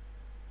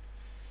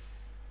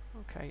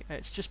 Okay,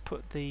 it's just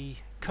put the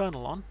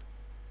kernel on,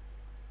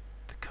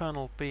 the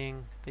kernel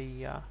being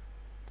the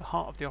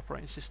heart of the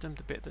operating system,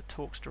 the bit that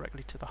talks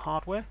directly to the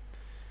hardware.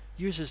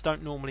 Users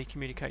don't normally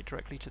communicate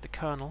directly to the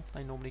kernel.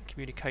 They normally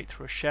communicate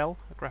through a shell,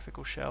 a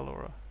graphical shell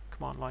or a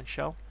command line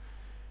shell,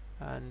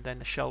 and then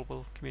the shell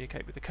will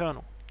communicate with the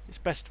kernel. It's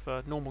best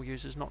for normal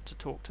users not to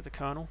talk to the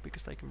kernel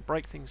because they can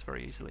break things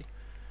very easily.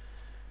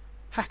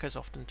 Hackers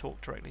often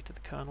talk directly to the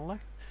kernel though.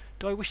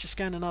 Do I wish to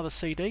scan another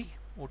CD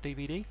or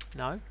DVD?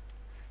 No.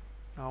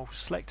 I'll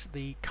select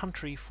the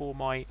country for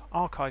my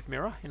archive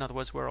mirror, in other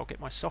words where I'll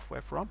get my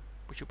software from,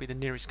 which will be the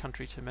nearest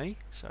country to me,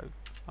 so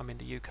I'm in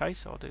the UK,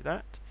 so I'll do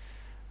that.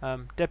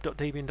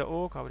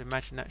 deb.debian.org, I would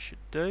imagine that should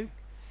do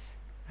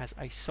as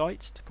a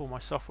site to pull my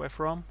software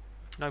from.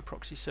 No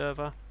proxy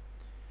server.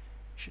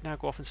 Should now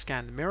go off and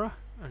scan the mirror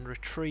and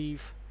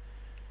retrieve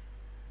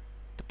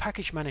the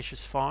package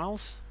manager's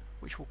files,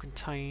 which will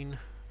contain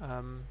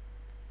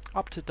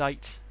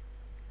up-to-date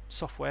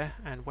software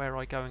and where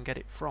I go and get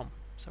it from.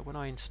 So when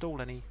I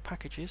install any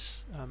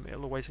packages,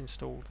 it'll always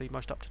install the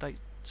most up-to-date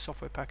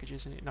software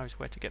packages, and it knows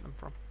where to get them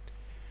from.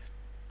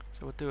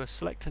 So we'll do a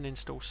select and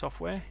install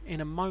software. In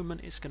a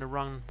moment it's going to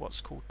run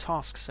what's called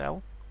task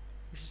cell,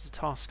 which is the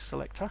task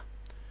selector.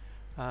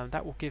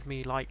 That will give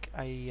me like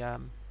a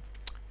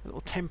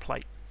little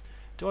template.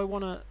 Do I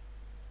want to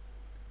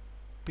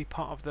be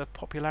part of the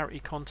popularity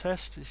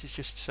contest? This is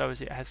just so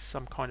as it has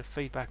some kind of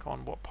feedback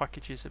on what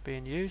packages are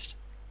being used.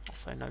 I'll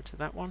say no to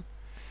that one.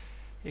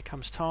 Here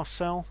comes task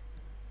cell.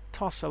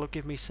 Task cell will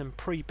give me some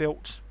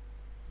pre-built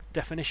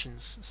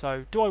definitions.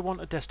 So do I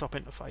want a desktop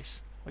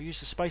interface? I'll use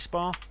the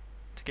spacebar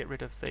to get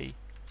rid of the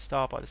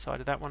star by the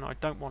side of that one. I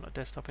don't want a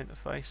desktop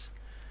interface.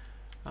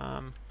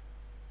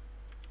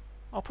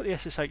 I'll put the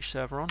SSH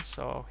server on,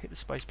 so I'll hit the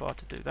spacebar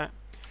to do that.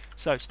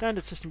 So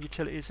standard system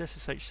utilities,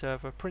 SSH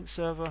server, print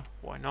server,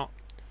 why not?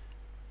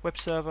 Web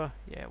server,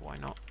 yeah, why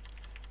not?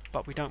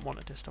 But we don't want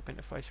a desktop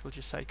interface, we'll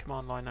just say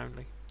command line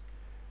only.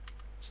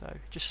 So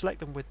just select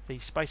them with the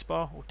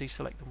spacebar or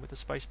deselect them with the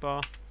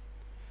spacebar.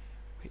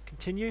 Hit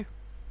continue,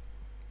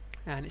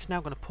 and it's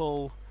now going to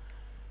pull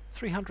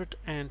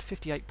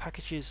 358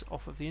 packages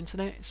off of the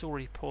internet. It's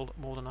already pulled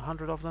more than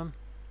 100 of them,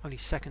 only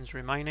seconds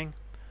remaining.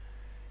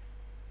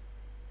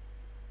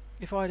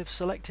 If I'd have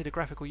selected a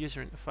graphical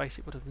user interface,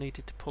 it would have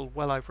needed to pull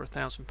well over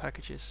 1,000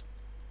 packages.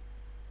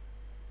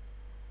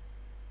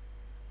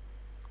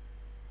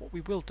 What we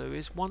will do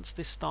is, once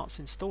this starts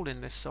installing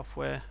this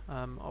software,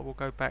 I will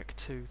go back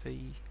to the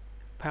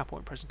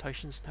PowerPoint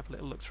presentations and have a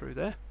little look through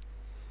there.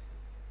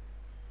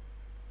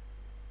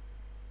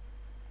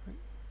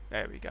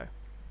 There we go.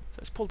 So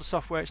it's pulled the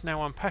software, it's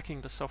now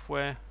unpacking the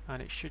software,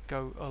 and it should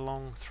go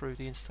along through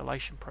the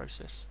installation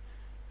process.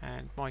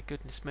 And my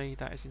goodness me,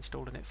 that is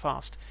installing it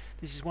fast.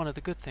 This is one of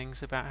the good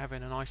things about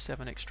having an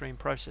i7 Extreme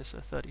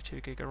processor,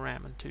 32 gig of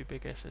RAM and 2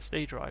 big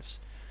SSD drives.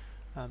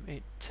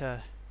 It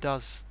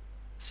does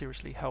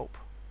seriously help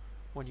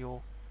when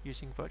you're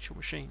using virtual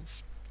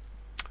machines.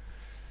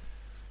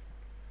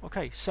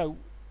 Okay, so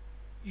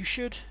you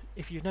should,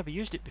 if you've never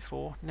used it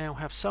before, now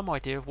have some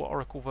idea of what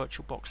Oracle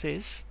VirtualBox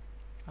is.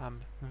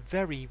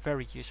 Very,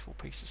 very useful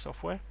piece of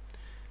software,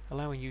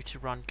 allowing you to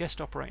run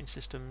guest operating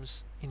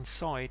systems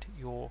inside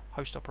your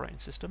host operating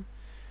system.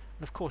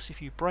 And of course,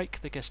 if you break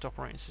the guest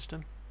operating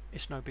system,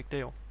 it's no big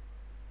deal.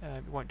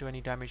 It won't do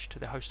any damage to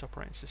the host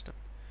operating system.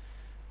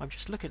 I'm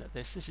just looking at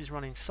this. This is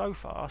running so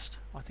fast,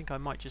 I think I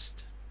might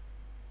just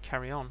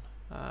carry on.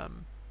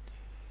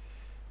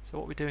 So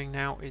what we're doing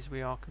now is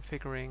we are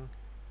configuring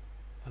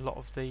a lot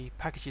of the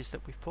packages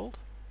that we've pulled.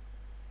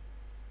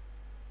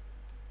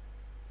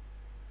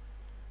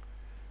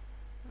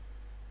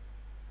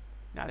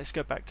 Now let's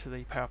go back to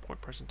the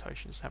PowerPoint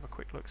presentations and have a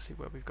quick look, see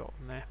where we've got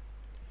them there.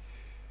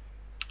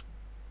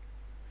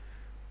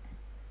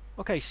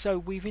 Okay, so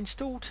we've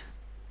installed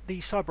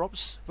the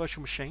CyberOps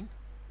virtual machine.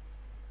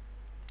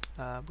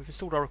 We've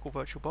installed Oracle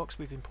VirtualBox,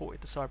 we've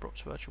imported the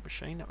CyberOps virtual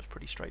machine. That was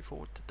pretty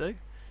straightforward to do.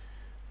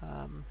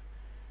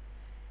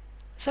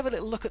 Let's have a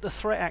little look at the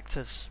threat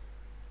actors.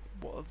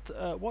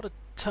 What are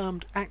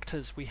termed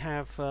actors? We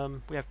have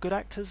good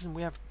actors and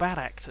we have bad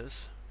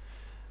actors.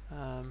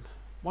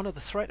 One of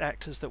the threat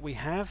actors that we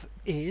have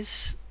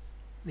is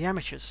the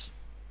amateurs,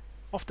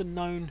 often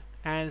known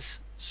as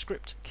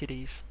script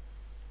kiddies.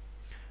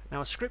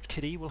 Now a script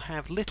kiddie will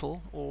have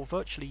little or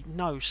virtually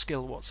no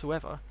skill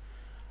whatsoever,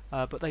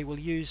 but they will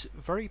use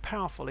very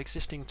powerful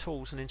existing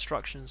tools and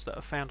instructions that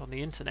are found on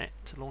the internet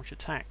to launch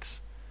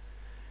attacks.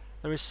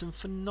 There is some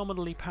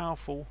phenomenally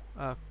powerful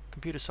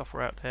computer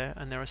software out there,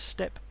 and there are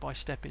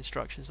step-by-step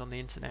instructions on the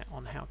internet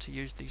on how to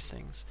use these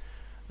things.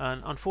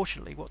 And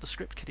unfortunately, what the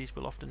script kiddies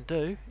will often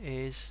do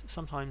is,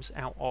 sometimes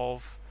out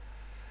of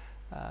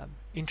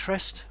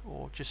interest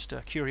or just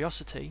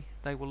curiosity,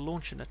 they will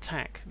launch an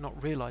attack,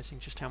 not realizing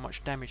just how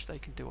much damage they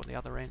can do on the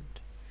other end.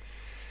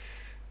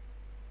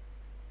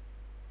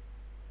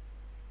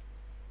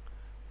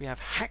 We have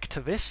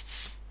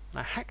hacktivists.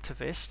 Now,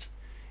 hacktivist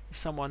is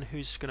someone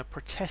who's going to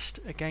protest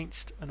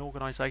against an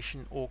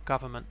organization or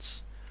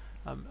governments.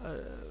 A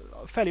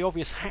fairly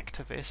obvious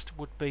hacktivist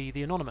would be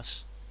the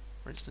anonymous,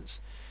 for instance.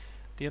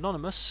 The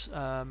anonymous,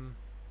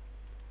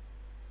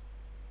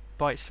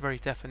 by its very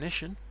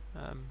definition,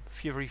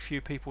 very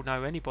few people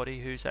know anybody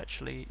who's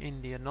actually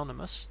in the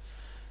anonymous,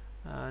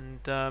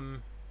 and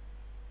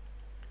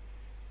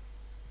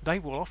they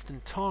will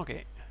often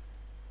target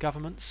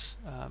governments,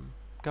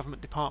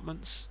 government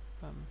departments.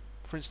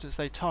 For instance,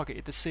 they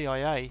targeted the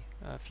CIA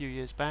a few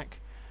years back.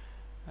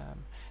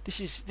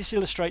 This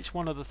illustrates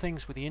one of the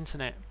things with the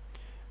internet.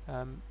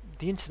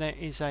 The internet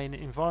is an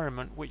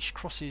environment which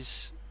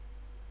crosses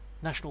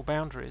national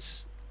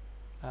boundaries.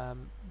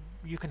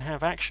 You can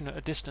have action at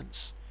a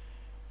distance.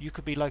 You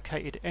could be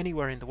located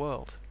anywhere in the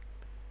world,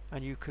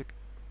 and you could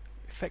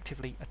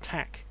effectively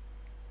attack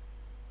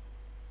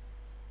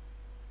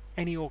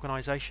any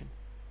organization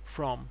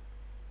from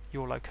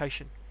your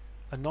location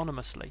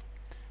anonymously.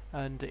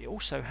 And it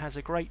also has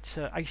a great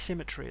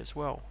asymmetry as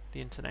well, the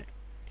internet.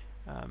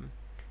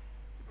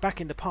 back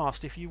in the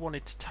past, if you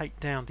wanted to take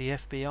down the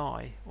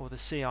FBI or the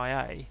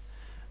CIA,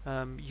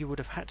 you would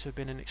have had to have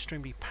been an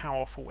extremely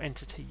powerful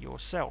entity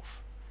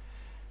yourself.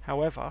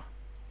 However,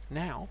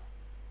 now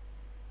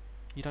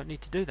you don't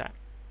need to do that.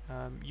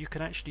 You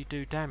can actually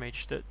do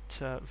damage that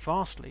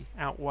vastly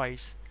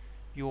outweighs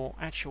your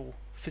actual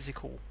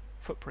physical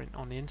footprint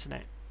on the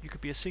internet. You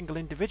could be a single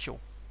individual,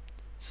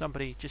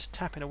 somebody just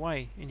tapping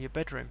away in your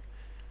bedroom,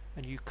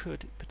 and you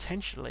could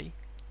potentially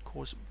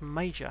cause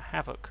major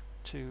havoc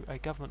to a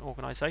government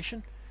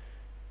organisation,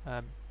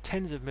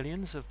 tens of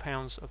millions of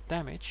pounds of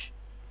damage,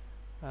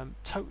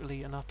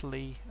 totally and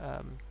utterly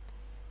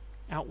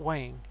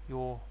outweighing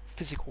your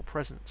physical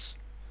presence.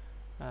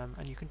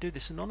 And you can do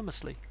this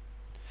anonymously.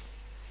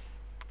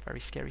 Very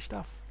scary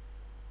stuff.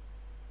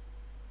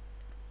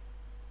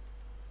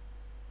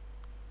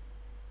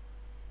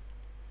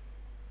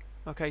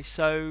 Okay,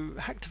 so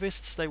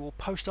hacktivists, they will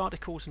post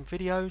articles and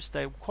videos.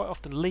 They will quite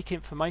often leak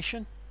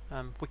information.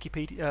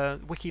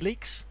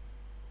 WikiLeaks,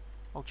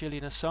 or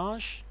Julian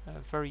Assange,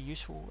 very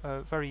useful,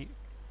 very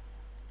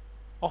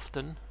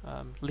often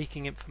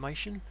leaking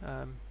information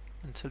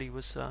until he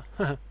was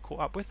caught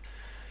up with.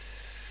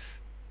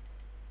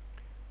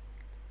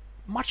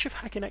 Much of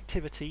hacking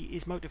activity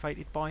is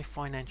motivated by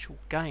financial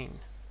gain.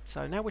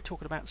 So now we're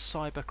talking about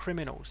cyber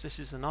criminals. This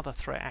is another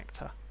threat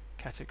actor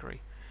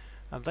category.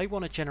 They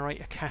want to generate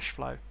a cash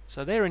flow,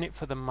 so they're in it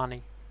for the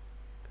money,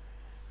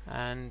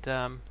 and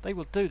they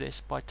will do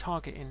this by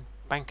targeting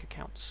bank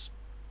accounts,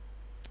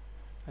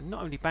 and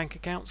not only bank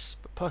accounts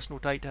but personal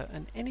data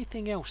and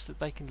anything else that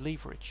they can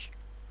leverage.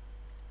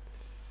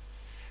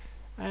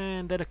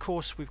 And then of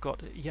course we've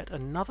got yet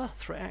another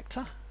threat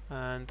actor,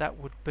 and that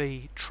would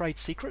be trade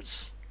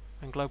secrets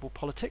and global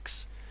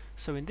politics.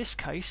 So in this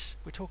case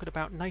we're talking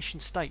about nation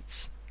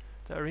states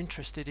that are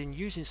interested in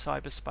using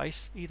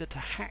cyberspace either to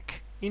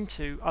hack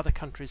into other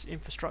countries'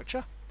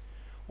 infrastructure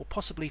or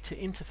possibly to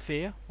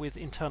interfere with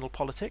internal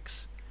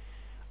politics.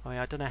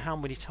 I don't know how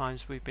many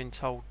times we've been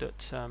told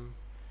that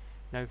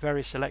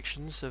various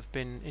elections have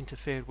been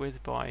interfered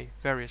with by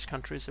various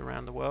countries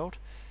around the world.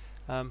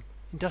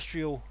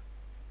 Industrial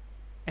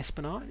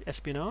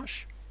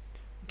espionage,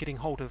 getting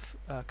hold of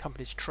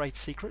companies' trade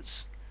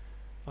secrets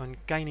and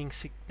gaining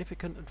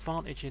significant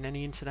advantage in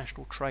any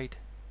international trade.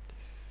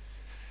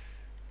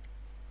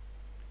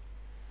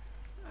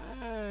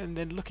 And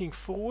then looking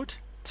forward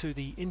to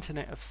the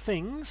Internet of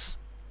Things.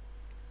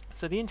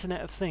 So the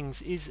Internet of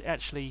Things is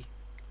actually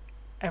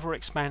ever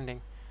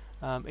expanding.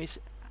 It's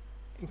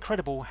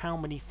incredible how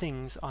many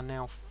things are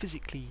now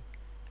physically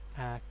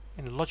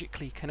and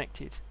logically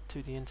connected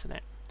to the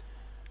Internet.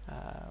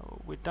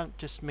 We don't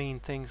just mean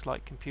things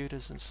like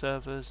computers and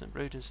servers and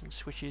routers and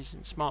switches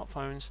and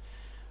smartphones,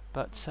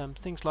 but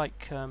things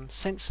like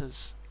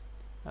sensors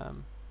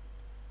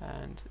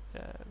and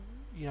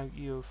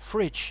your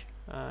fridge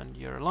and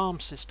your alarm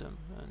system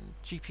and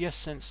GPS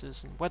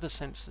sensors and weather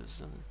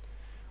sensors and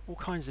all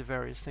kinds of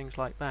various things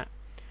like that.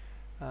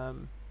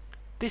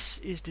 This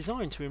is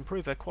designed to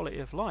improve our quality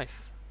of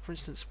life. For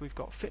instance, we've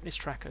got fitness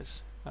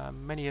trackers.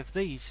 Many of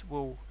these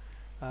will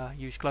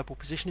use global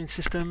positioning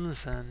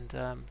systems, and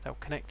they'll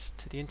connect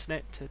to the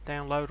internet to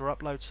download or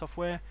upload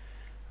software.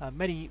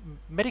 Many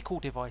medical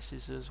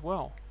devices as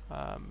well.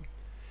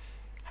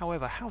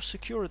 However, how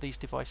secure are these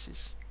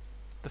devices?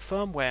 The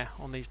firmware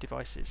on these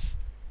devices,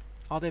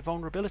 are there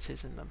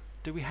vulnerabilities in them?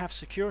 Do we have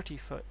security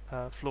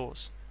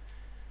flaws?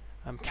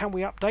 Can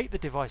we update the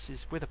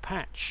devices with a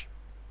patch?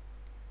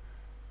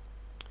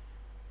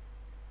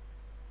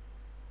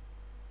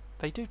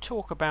 They do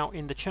talk about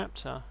in the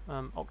chapter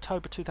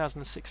October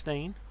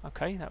 2016,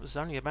 okay, that was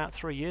only about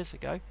 3 years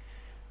ago,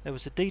 there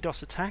was a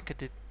DDoS attack,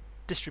 a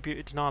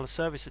distributed denial of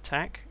service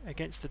attack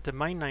against the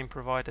domain name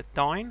provider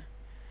Dyn,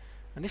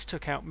 and this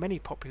took out many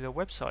popular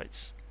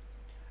websites.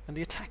 And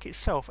the attack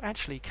itself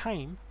actually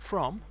came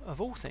from,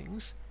 of all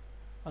things,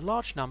 a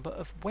large number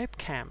of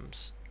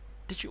webcams,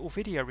 digital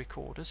video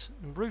recorders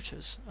and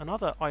routers and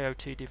other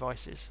IoT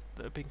devices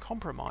that have been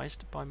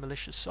compromised by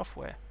malicious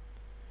software.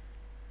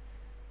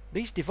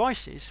 These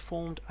devices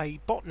formed a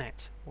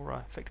botnet, or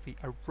effectively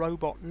a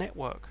robot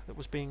network that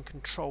was being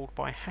controlled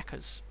by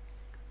hackers.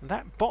 And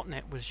that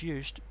botnet was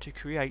used to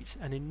create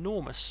an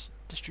enormous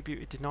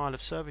distributed denial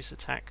of service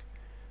attack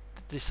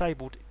that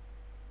disabled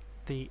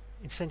the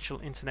essential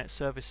internet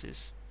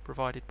services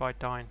provided by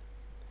Dyn.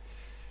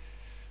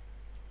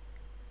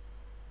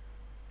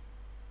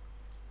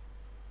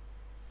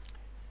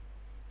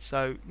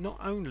 So not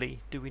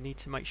only do we need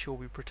to make sure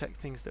we protect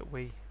things that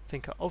we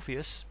think are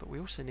obvious, but we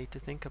also need to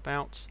think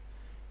about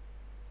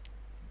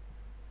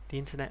the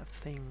Internet of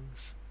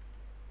Things.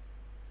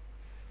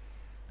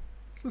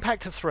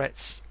 Impact of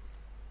threats.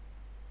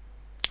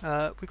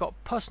 We've got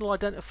personal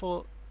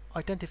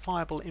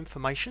identifiable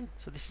information.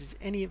 So this is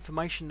any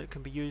information that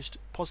can be used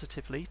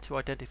positively to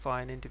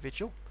identify an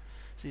individual.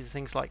 So these are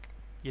things like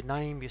your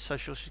name, your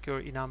social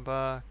security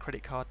number,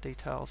 credit card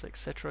details,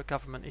 etc.,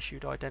 government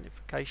issued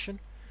identification.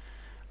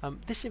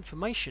 This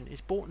information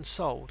is bought and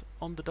sold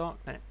on the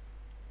darknet.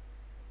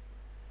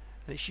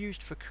 and it's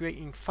used for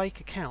creating fake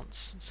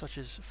accounts such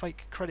as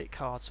fake credit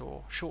cards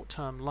or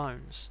short-term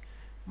loans.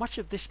 Much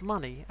of this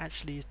money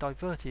actually is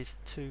diverted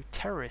to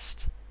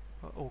terrorist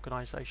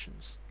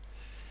organisations.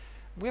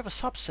 We have a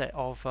subset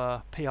of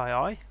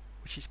PII,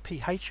 which is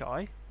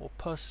PHI, or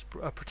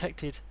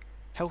Protected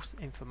Health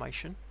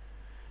Information,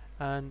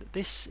 and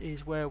this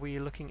is where we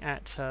are looking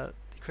at the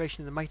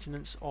creation and the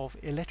maintenance of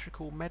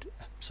electronic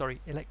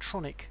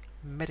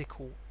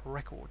medical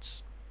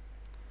records.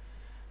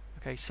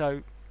 Okay,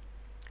 so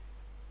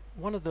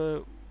one of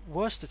the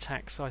worst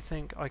attacks I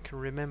think I can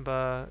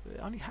remember, it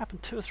only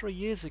happened 2 or 3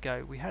 years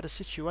ago. We had a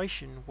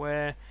situation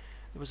where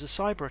there was a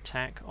cyber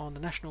attack on the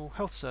National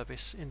Health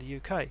Service in the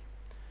UK,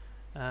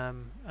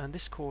 and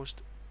this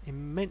caused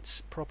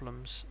immense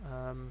problems.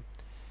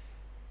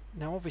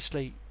 Now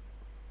obviously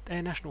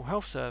their National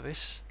Health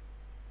Service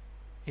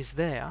is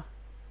there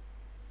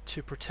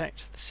to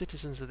protect the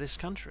citizens of this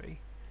country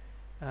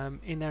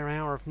in their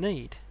hour of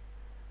need.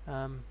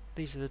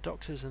 These are the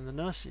doctors and the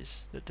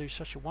nurses that do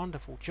such a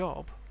wonderful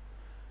job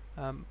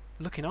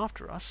looking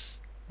after us,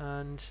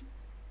 and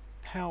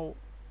how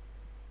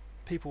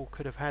people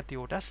could have had the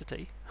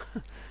audacity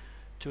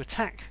to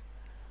attack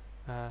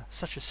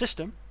such a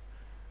system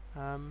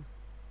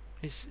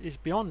is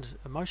beyond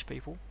most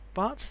people.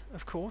 But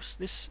of course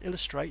this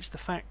illustrates the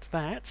fact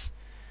that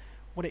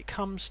when it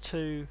comes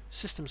to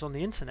systems on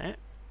the internet,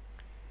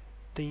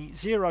 the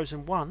zeros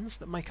and ones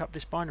that make up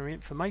this binary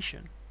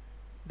information,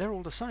 they're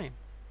all the same.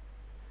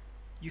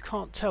 You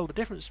can't tell the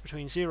difference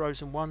between zeros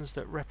and ones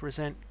that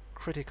represent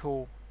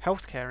critical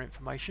healthcare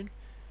information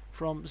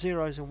from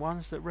zeros and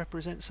ones that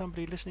represent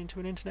somebody listening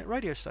to an internet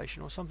radio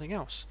station or something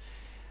else.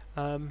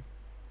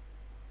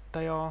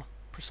 They are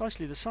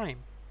precisely the same,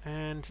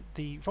 and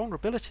the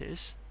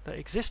vulnerabilities that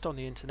exist on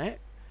the internet,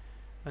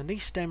 and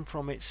these stem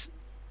from its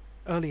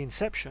early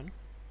inception,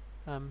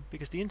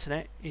 because the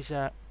internet is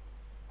an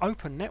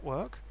open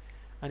network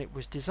and it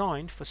was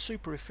designed for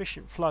super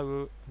efficient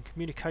flow and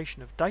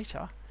communication of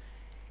data.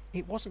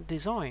 It wasn't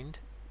designed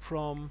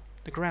from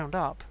the ground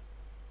up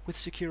with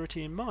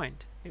security in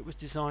mind. It was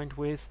designed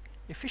with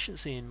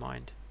efficiency in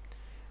mind,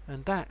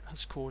 and that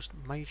has caused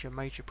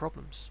major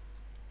problems.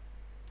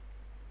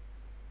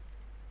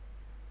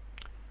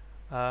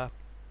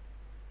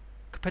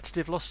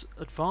 Competitive loss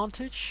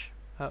advantage,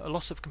 a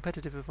loss of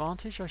competitive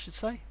advantage I should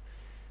say.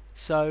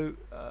 So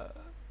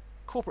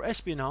corporate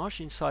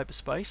espionage in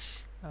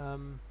cyberspace,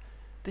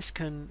 this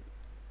can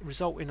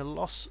result in a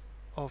loss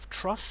of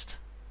trust.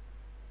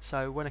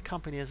 So when a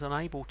company is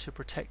unable to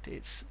protect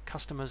its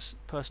customers'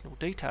 personal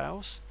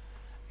details,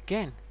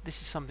 again, this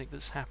is something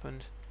that's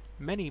happened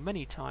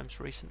many times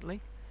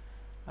recently.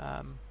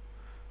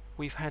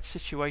 We've had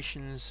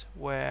situations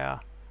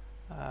where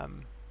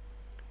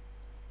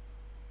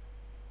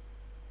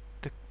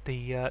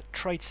the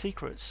trade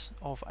secrets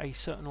of a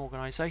certain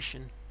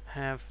organization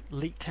have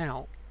leaked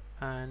out,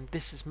 and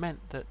this has meant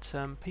that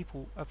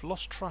people have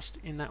lost trust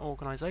in that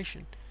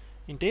organization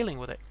in dealing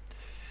with it.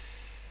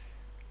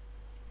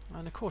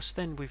 And of course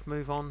then we've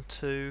moved on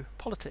to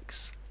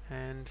politics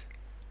and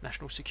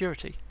national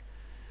security.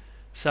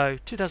 So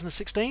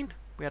 2016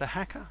 we had a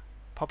hacker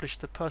publish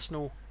the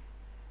personal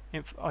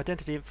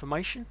identity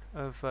information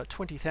of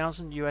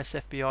 20,000 US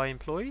FBI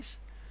employees,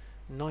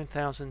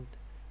 9,000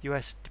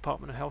 US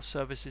Department of Health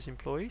Services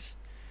employees.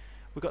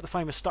 We've got the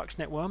famous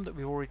Stuxnet worm that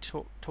we've already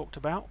talked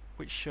about,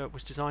 which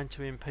was designed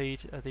to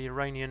impede the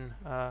Iranian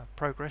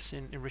progress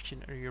in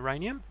enriching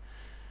uranium.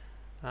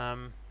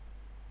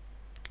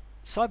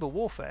 Cyber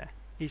warfare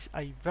is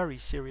a very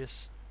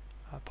serious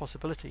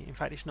possibility. In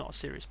fact, it's not a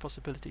serious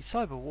possibility.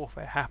 Cyber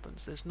warfare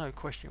happens. There's no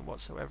question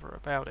whatsoever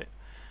about it.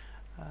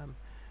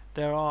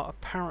 There are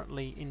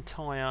apparently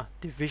entire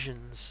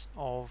divisions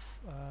of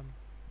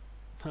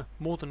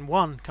more than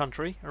one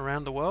country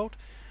around the world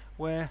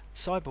where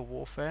cyber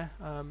warfare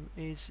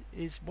is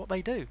what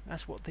they do.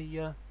 That's what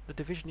the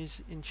division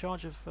is in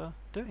charge of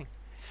doing.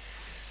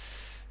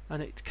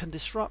 And it can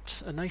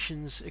disrupt a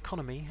nation's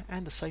economy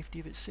and the safety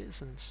of its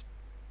citizens.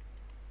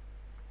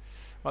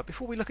 Right,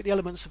 before we look at the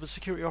elements of a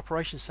security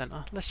operations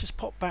center, let's just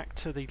pop back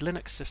to the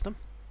Linux system,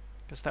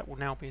 because that will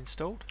now be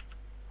installed,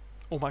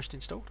 almost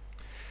installed.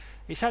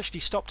 It's actually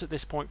stopped at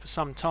this point for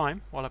some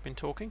time while I've been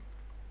talking.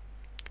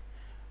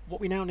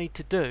 What we now need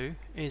to do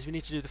is we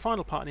need to do the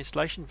final part of the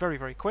installation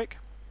very quick.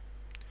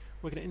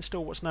 We're going to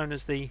install what's known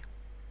as the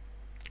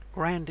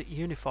Grand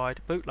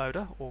Unified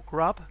Bootloader, or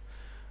GRUB.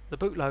 The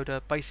bootloader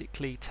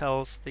basically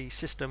tells the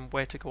system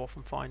where to go off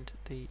and find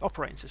the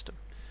operating system.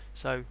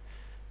 So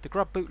the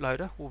GRUB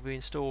bootloader will be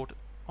installed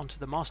onto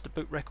the master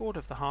boot record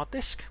of the hard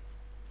disk,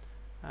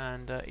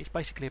 and it's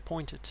basically a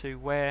pointer to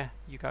where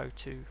you go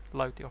to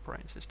load the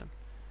operating system.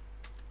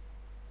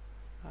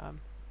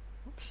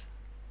 Oops.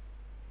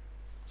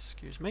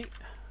 Excuse me.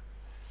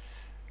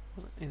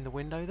 Wasn't in the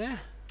window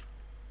there.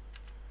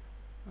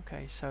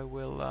 Okay, so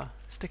we'll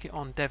stick it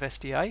on dev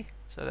SDA.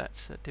 So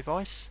that's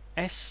device,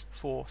 S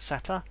for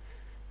SATA,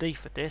 D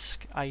for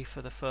disk, A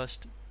for the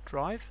first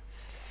drive.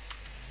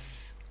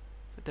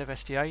 So dev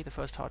SDA, the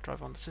first hard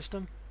drive on the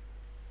system,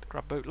 the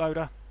GRUB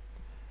bootloader.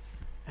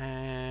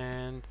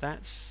 And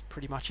that's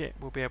pretty much it.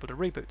 We'll be able to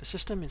reboot the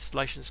system.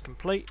 Installation is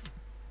complete.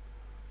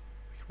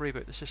 We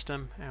can reboot the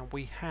system and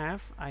we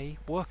have a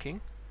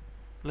working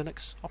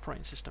Linux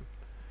operating system.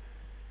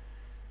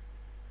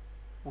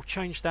 We'll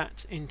change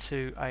that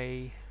into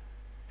a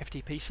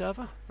FTP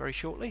server very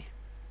shortly.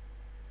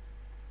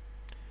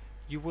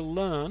 You will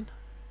learn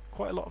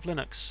quite a lot of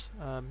Linux,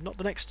 not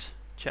the next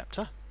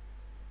chapter,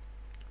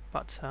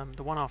 but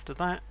the one after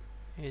that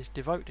is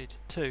devoted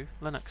to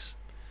Linux.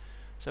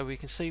 So we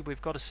can see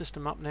we've got a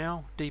system up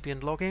now,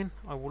 Debian login.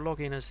 I will log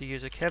in as the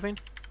user Kevin,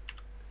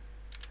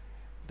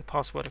 the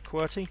password of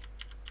QWERTY,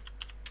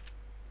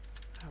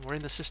 and we're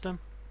in the system.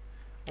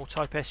 We'll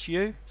type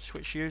SU,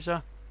 switch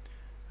user,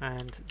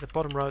 and the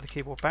bottom row of the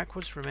keyboard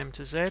backwards from M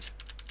to Z,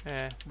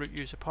 root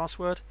user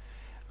password,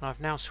 and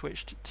I've now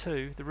switched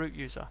to the root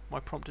user.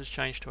 My prompt has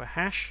changed to a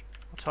hash.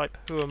 I'll type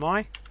who am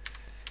I,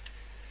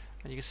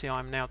 and you can see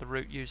I'm now the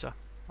root user.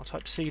 I'll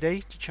type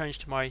CD to change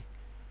to my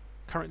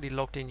currently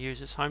logged in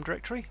user's home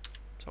directory.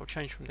 So I'll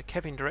change from the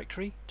Kevin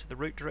directory to the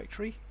root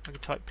directory. I can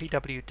type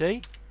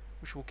pwd,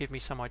 which will give me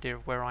some idea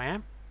of where I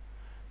am.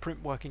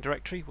 Print working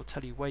directory will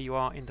tell you where you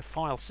are in the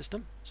file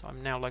system. So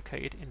I'm now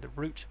located in the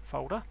root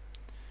folder,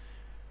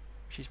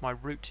 which is my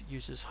root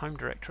user's home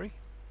directory.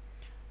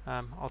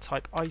 I'll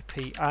type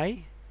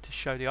IPA to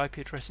show the IP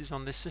addresses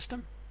on this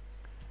system.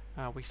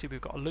 We see we've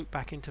got a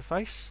loopback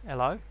interface,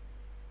 LO,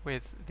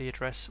 with the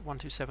address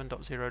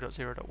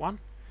 127.0.0.1.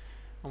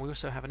 And we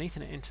also have an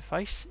Ethernet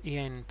interface,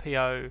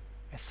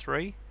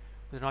 ENPO-S3,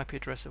 with an IP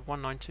address of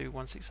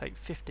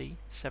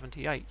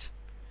 192.168.50.78.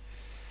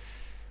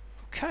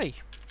 Okay.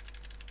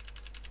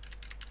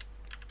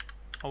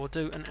 I will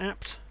do an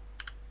apt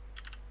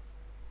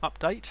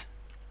update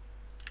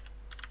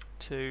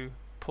to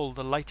pull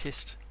the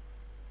latest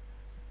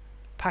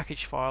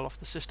package file off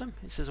the system.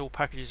 It says all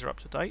packages are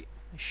up to date.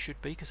 They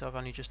should be, because I've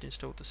only just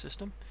installed the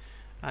system.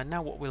 And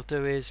now what we'll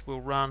do is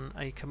we'll run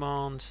a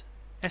command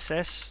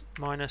ss-tln,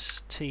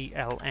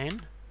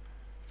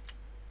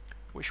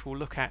 which will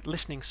look at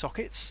listening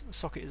sockets. A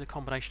socket is a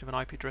combination of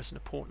an IP address and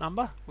a port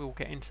number. We will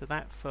get into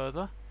that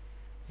further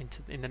in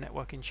the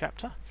networking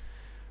chapter.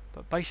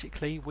 But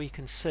basically we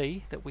can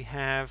see that we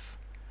have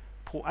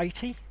port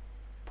 80,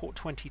 port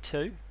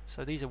 22.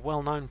 So these are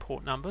well-known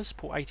port numbers.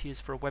 Port 80 is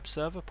for a web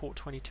server, port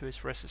 22 is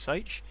for SSH.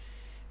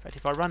 In fact,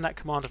 if I run that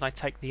command and I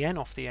take the N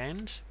off the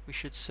end, we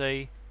should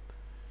see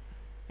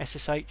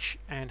SSH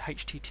and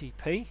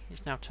HTTP.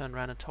 It's now turned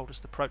around and told us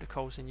the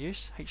protocols in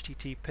use.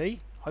 HTTP,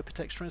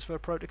 Hypertext Transfer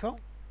Protocol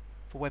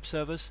for web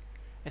servers.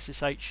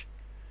 SSH,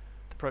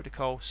 the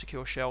protocol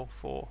Secure Shell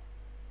for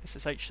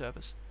SSH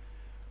servers.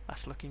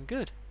 That's looking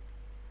good.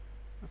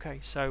 Okay,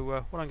 so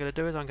what I'm going to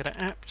do is I'm going to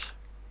apt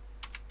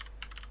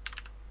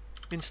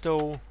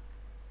install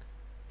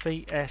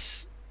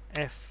VSFTPD,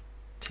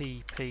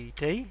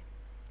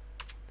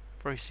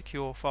 very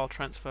secure file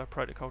transfer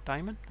protocol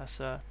daemon. That's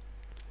a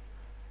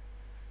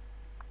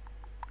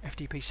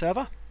FTP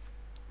server.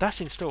 That's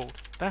installed.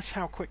 That's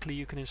how quickly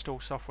you can install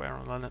software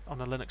on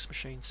a Linux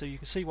machine. So you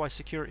can see why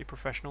security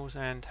professionals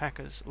and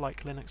hackers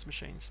like Linux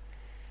machines.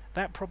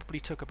 That probably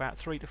took about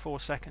 3 to 4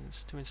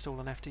 seconds to install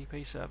an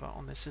FTP server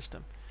on this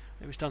system.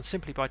 It was done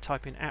simply by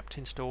typing apt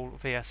install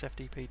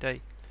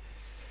vsftpd.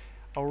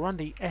 I'll run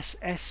the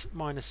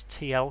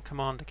ss-tl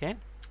command again,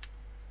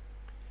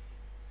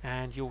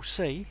 and you'll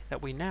see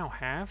that we now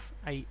have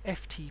a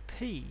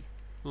FTP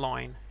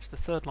line. It's the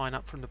third line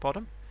up from the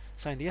bottom,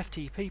 saying the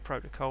FTP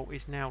protocol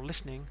is now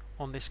listening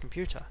on this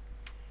computer.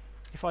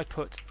 If I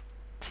put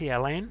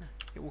TLN,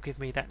 it will give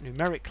me that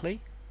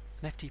numerically.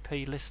 An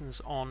FTP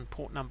listens on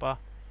port number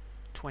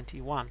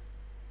 21.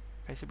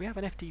 Okay, so we have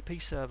an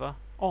FTP server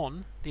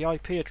on the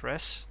IP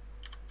address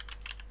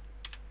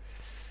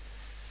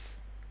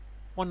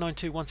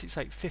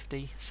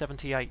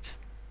 192.168.50.78. So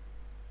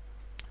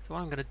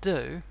what I'm going to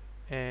do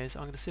is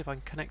I'm going to see if I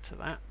can connect to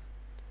that.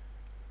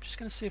 I'm just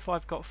going to see if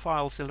I've got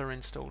FileZilla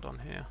installed on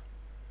here.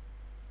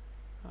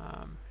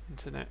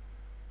 Internet.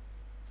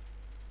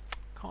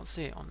 Can't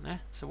see it on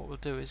there. So what we'll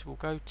do is we'll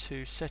go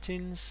to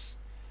settings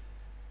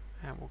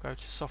and we'll go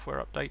to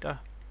software updater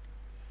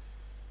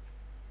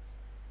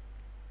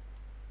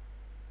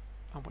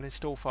and we'll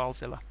install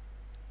FileZilla.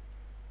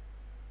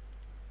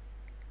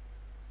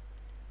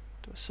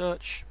 Do a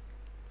search.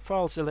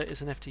 FileZilla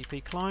is an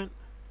FTP client.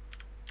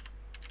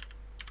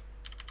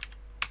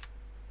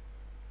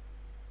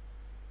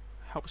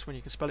 Helps when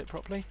you can spell it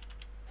properly.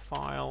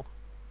 FileZilla.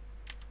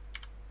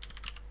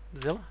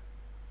 There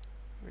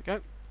we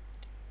go.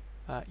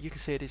 You can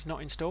see it is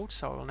not installed,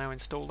 so I will now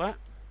install that.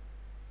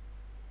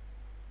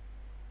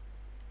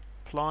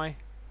 Apply.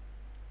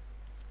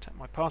 Tap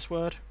my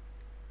password.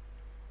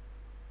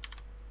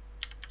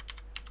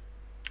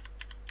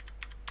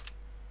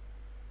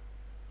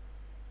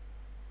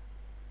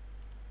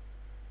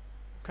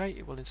 Okay,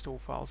 it will install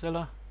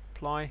FileZilla.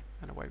 Apply,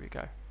 and away we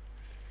go.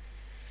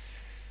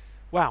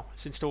 Wow,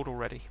 it's installed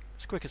already.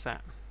 As quick as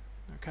that.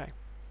 Okay.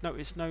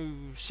 Notice no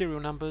serial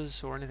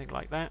numbers or anything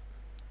like that.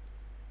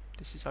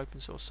 This is open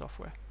source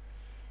software.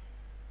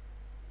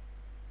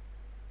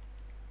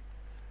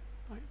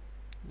 Right.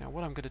 Now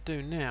what I'm going to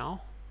do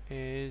now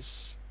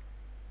is,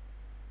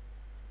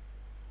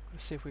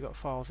 let's see if we got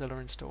FileZilla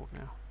installed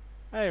now.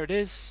 There it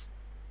is.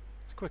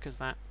 As quick as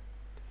that.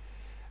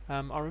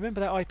 I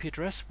remember that IP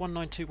address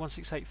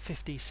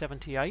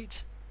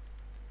 192.168.50.78.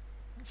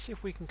 Let's see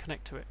if we can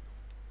connect to it.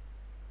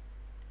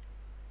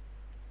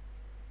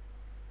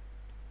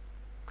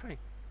 Okay,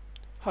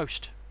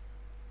 host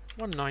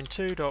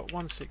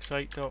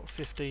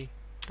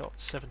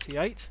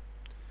 192.168.50.78.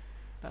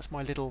 That's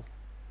my little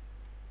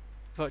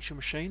virtual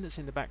machine that's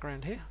in the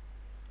background here.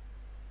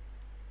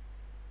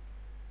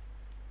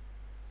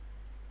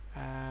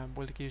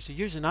 We'll use the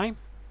username,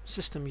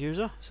 system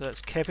user, so that's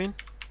Kevin,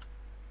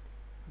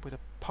 with a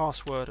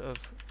password of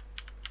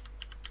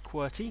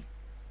QWERTY,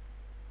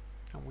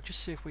 and we'll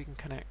just see if we can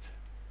connect.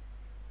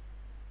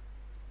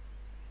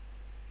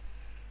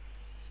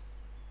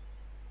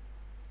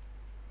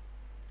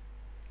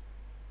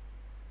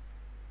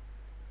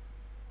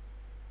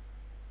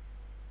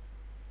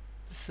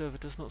 The server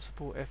does not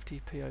support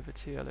FTP over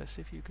TLS.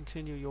 If you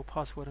continue, your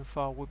password and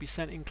file will be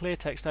sent in clear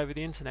text over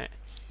the internet.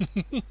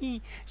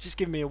 It's just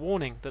giving me a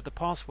warning that the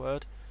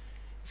password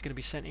is going to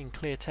be sent in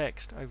clear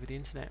text over the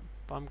internet,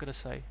 but I'm going to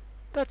say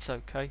that's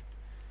okay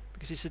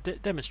because it's a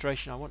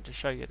demonstration. I want to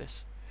show you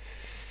this.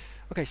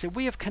 Okay, so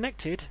we have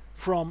connected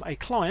from a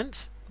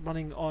client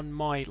running on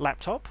my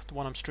laptop, the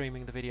one I'm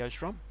streaming the videos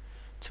from,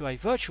 to a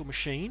virtual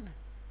machine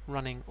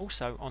running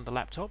also on the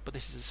laptop, but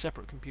this is a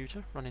separate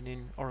computer running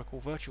in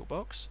Oracle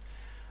VirtualBox.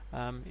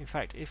 In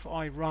fact, if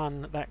I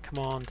run that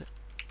command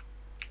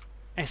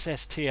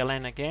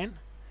sstln again,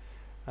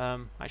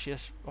 actually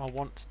I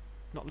want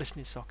not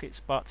listening sockets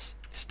but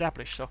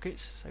established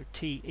sockets, so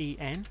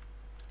TEN,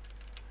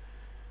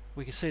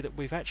 we can see that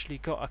we've actually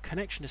got a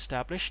connection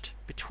established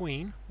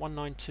between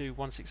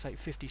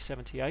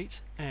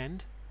 192.168.50.78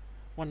 and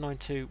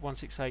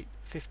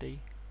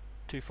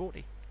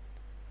 192.168.50.240.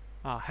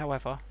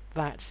 However,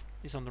 that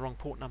is on the wrong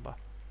port number.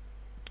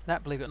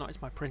 That, believe it or not,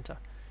 is my printer.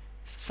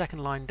 It's the second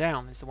line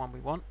down is the one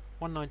we want.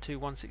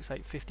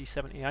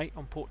 192.168.50.78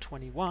 on port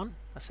 21,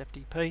 that's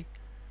FTP,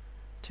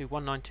 to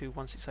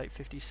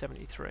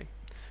 192.168.50.73.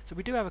 So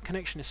we do have a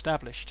connection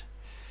established.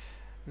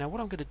 Now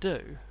what I'm going to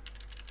do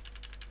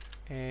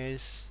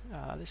is,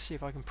 let's see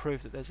if I can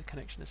prove that there's a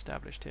connection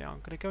established here. I'm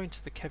going to go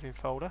into the Kevin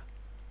folder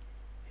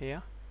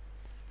here,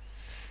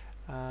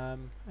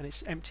 and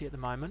it's empty at the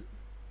moment.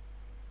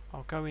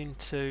 I'll go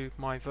into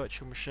my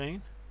virtual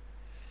machine,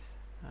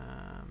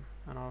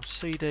 and I'll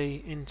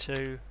cd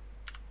into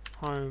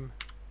home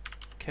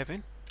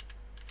Kevin,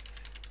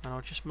 and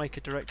I'll just make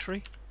a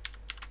directory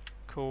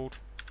called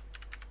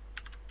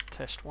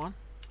test1,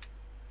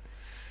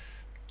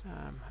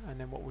 and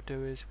then what we'll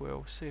do is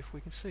we'll see if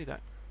we can see that.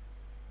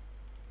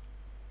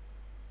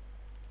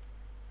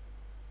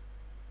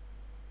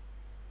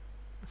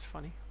 That's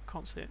funny, I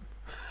can't see it.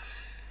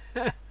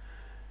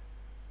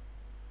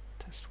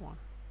 Test1.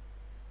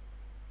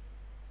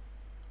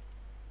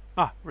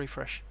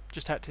 Refresh.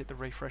 Just had to hit the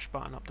refresh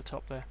button up the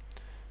top there.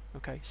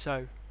 Okay,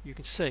 so you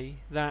can see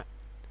that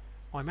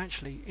I'm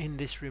actually in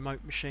this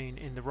remote machine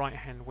in the right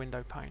hand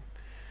window pane.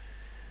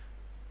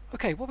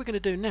 Okay, what we're going to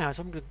do now is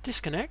I'm going to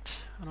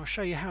disconnect, and I'll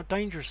show you how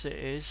dangerous it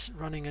is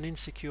running an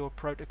insecure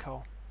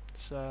protocol.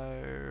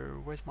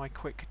 So where's my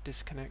quick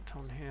disconnect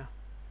on here?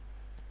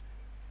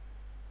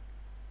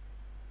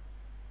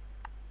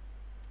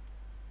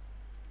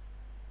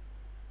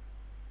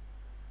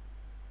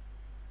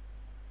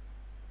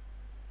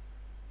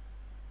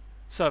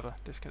 Server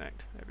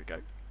disconnect. There we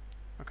go.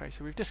 Okay,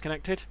 so we've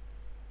disconnected,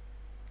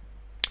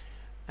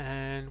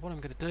 and what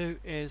I'm going to do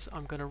is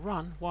I'm going to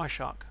run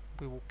Wireshark.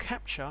 We will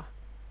capture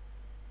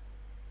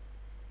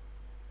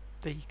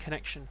the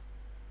connection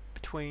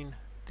between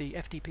the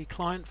FTP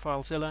client,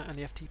 FileZilla, and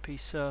the FTP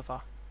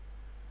server.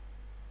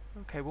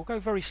 Okay, we'll go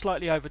very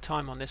slightly over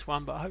time on this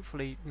one, but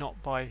hopefully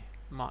not by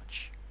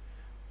much.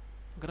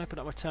 I'm going to open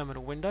up my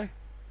terminal window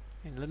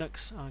in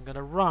Linux. I'm going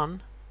to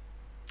run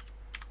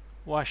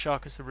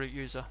Wireshark as the root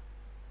user.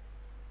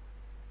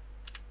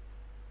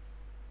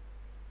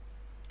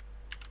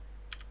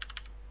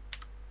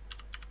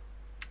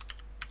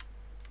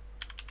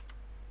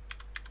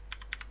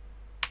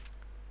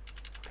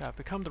 I've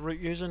become the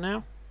root user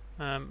now,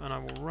 and I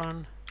will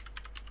run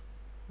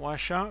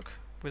Wireshark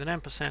with an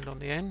ampersand on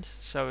the end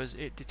so as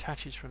it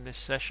detaches from this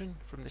session,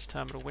 from this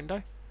terminal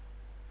window.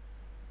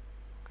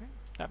 Okay.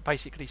 That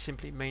basically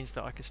simply means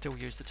that I can still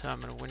use the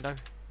terminal window.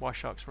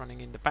 Wireshark's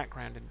running in the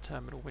background in the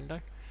terminal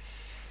window.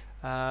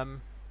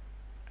 And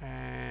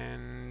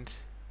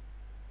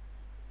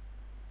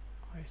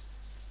it's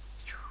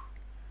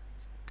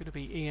going to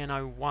be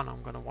EN01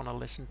 I'm going to want to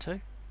listen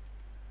to.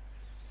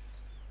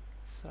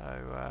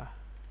 So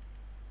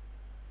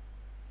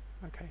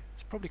okay,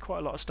 there's probably quite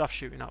a lot of stuff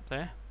shooting up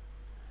there.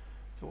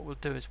 So what we'll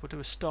do is we'll do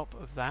a stop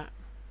of that,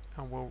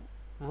 and we'll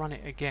run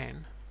it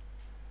again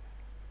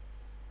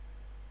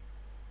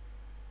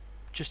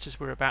just as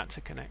we're about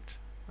to connect.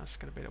 That's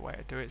going to be the way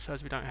to do it, so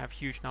as we don't have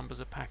huge numbers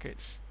of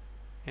packets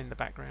in the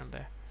background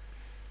there.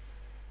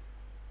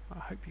 I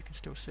hope you can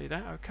still see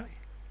that okay.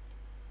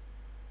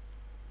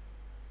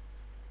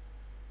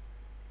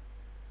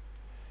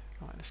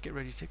 Right, let's get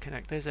ready to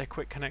connect. There's our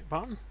quick connect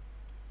button.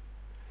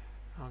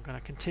 I'm going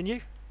to continue.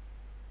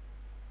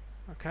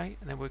 Okay,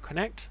 and then we'll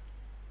connect,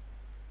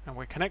 and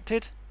we're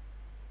connected.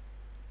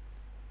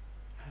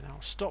 And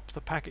I'll stop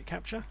the packet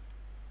capture,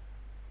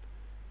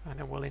 and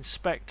then we'll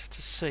inspect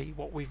to see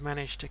what we've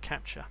managed to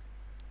capture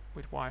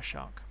with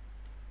Wireshark.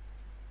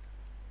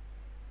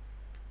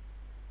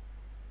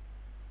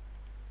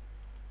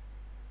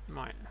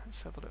 Right,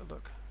 let's have a little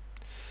look.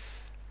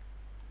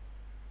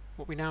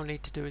 What we now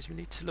need to do is we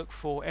need to look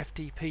for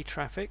FTP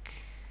traffic.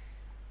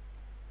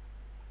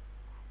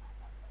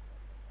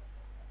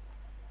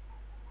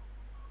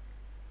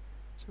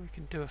 So we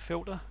can do a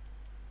filter.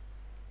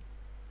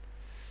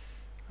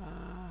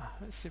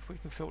 Let's see if we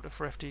can filter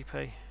for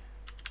FTP.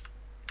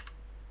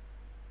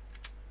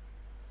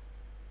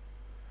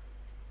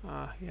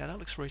 Yeah, that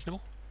looks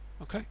reasonable.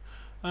 Okay.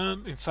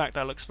 In fact,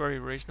 that looks very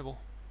reasonable.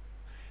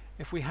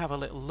 If we have a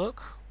little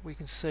look, we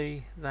can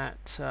see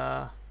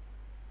that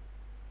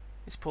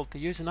it's pulled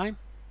the username,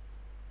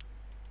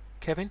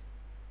 Kevin,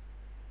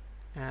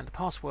 and the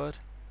password,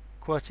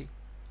 QWERTY.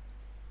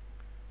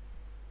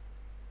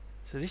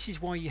 So this is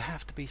why you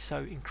have to be so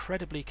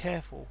incredibly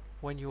careful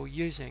when you're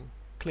using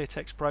clear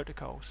text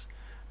protocols.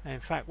 And in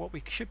fact, what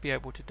we should be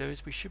able to do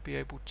is we should be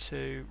able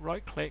to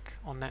right click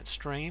on that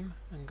stream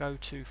and go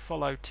to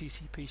follow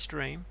TCP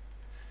stream,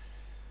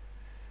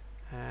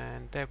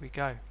 and there we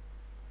go.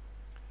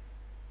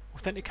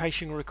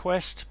 Authentication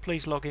request,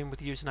 please log in with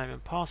username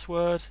and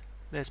password.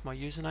 There's my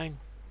username,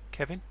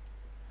 Kevin.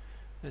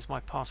 There's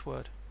my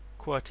password,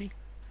 QWERTY.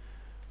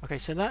 Okay,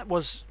 so that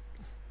was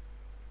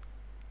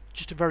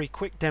just a very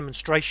quick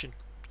demonstration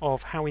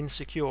of how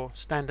insecure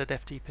standard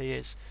FTP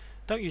is.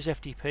 Don't use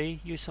FTP,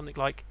 use something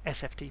like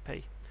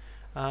SFTP.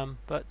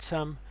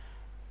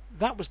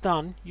 That was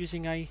done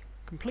using a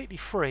completely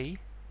free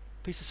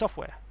piece of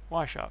software,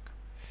 Wireshark.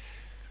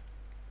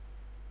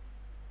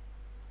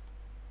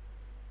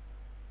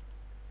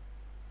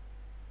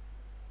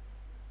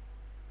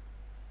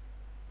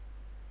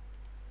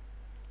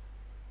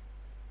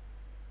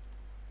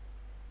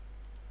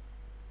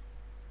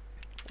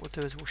 What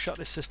we'll do is we'll shut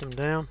this system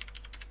down.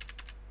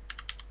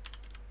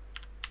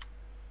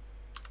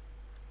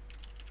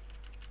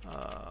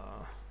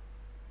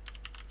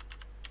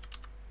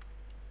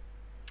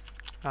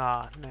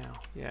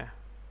 Now, yeah.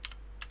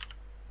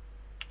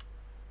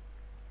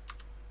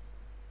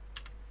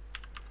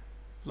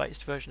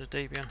 Latest version of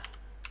Debian.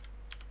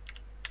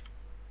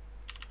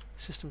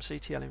 System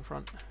CTL in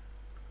front.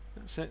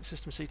 That's it.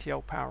 System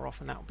CTL power off,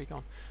 and that will be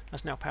gone.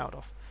 That's now powered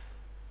off.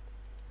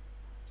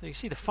 So you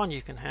see the fun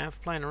you can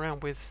have playing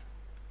around with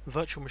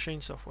virtual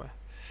machine software.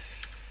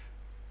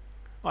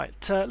 Right,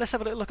 let's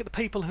have a little look at the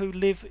people who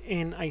live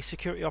in a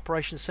security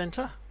operations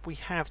center. We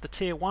have the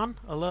Tier 1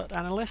 alert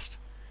analyst.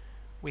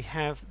 We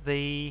have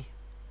the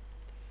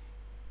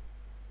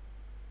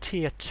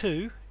Tier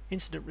 2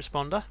 incident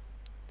responder.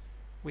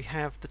 We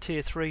have the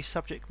Tier 3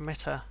 subject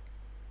matter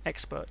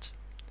expert.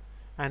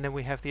 And then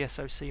we have the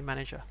SOC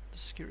manager, the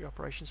Security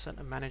Operations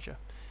Center manager.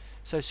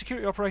 So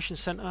Security Operations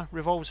Center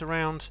revolves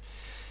around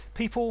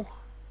people,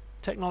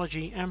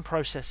 technology and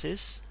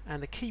processes,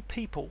 and the key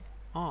people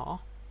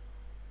are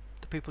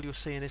the people you'll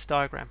see in this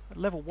diagram at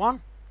level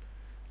 1,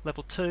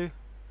 level 2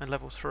 and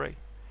level 3.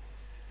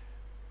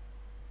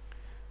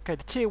 Okay,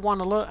 the Tier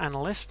 1 alert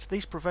analyst,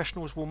 these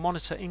professionals will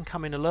monitor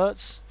incoming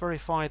alerts,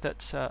 verify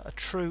that a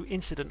true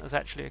incident has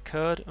actually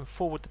occurred, and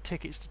forward the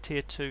tickets to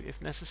Tier 2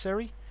 if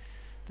necessary.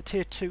 The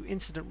Tier 2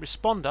 incident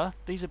responder,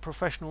 these are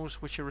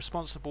professionals which are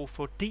responsible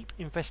for deep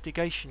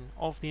investigation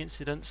of the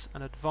incidents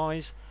and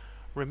advise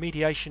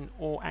remediation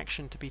or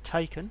action to be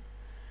taken.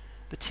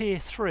 The Tier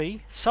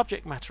 3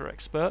 subject matter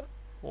expert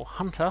or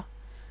hunter,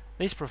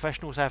 these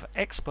professionals have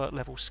expert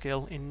level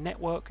skill in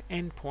network,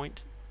 endpoint,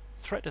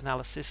 threat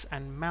analysis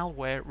and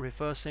malware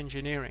reverse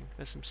engineering.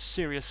 There's some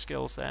serious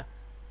skills there.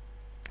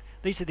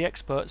 These are the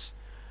experts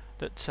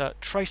that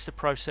trace the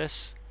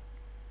process,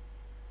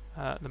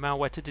 the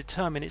malware, to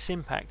determine its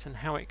impact and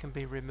how it can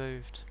be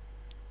removed.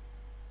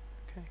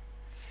 Okay.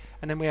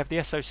 And then we have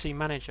the SOC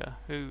manager,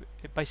 who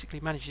it basically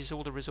manages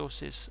all the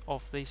resources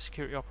of the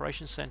Security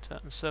Operations Center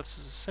and serves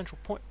as a central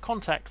point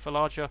contact for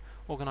larger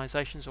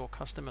organizations or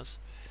customers.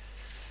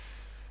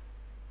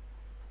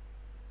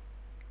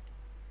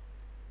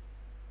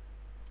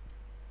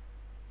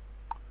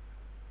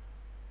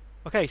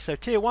 Okay, so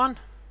Tier 1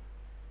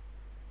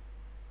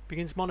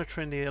 begins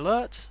monitoring the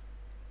alert.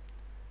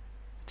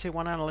 Tier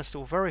 1 analyst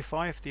will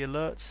verify if the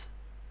alert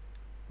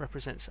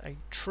represents a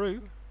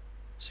true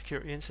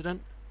security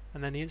incident,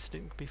 and then the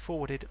incident can be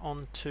forwarded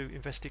on to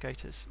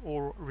investigators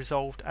or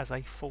resolved as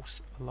a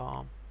false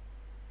alarm.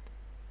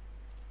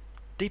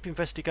 Deep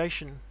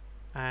investigation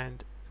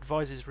and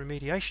advises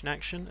remediation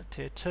action at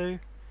Tier 2,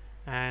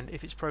 and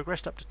if it's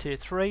progressed up to Tier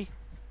 3,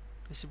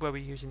 this is where we're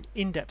using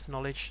in-depth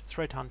knowledge,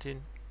 threat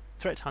hunting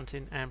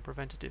and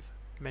preventative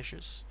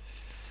measures.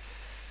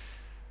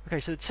 Okay,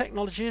 so the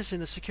technologies in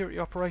the Security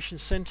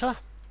Operations Center.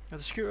 Now,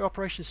 the Security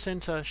Operations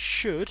Center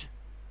should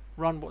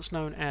run what's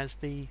known as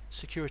the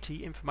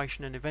Security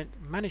Information and Event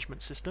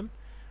Management System,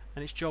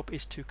 and its job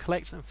is to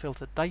collect and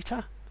filter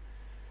data,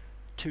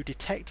 to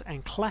detect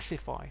and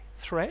classify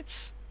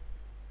threats,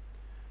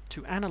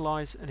 to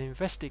analyze and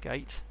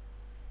investigate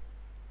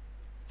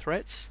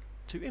threats,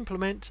 to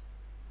implement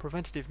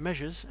preventative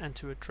measures, and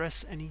to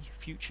address any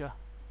future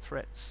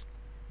threats.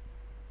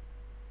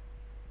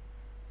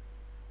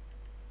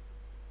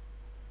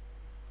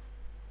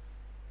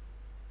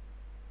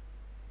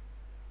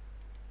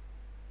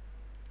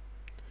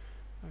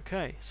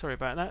 Okay, sorry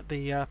about that.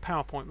 The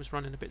PowerPoint was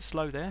running a bit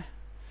slow there.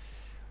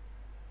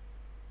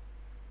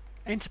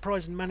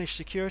 Enterprise and managed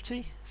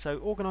security. So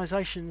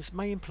organizations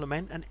may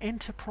implement an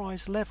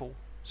enterprise level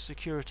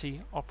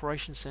security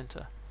operations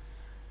center.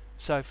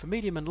 So for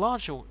medium and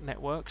large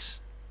networks,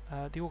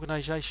 the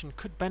organization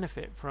could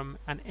benefit from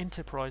an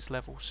enterprise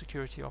level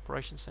security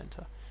operations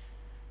center.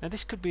 Now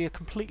this could be a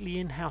completely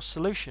in-house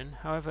solution.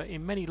 However,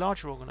 in many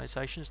larger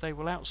organizations they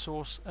will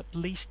outsource at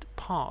least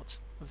part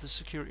of the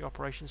security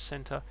operations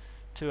center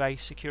to a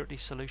security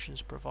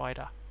solutions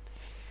provider.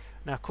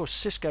 Now of course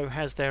Cisco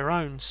has their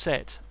own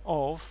set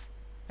of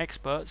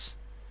experts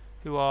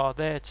who are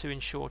there to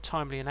ensure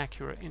timely and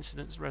accurate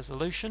incident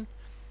resolution.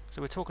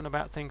 So we're talking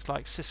about things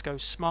like Cisco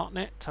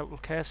SmartNet Total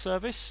Care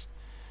Service,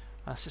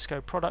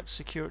 Cisco Product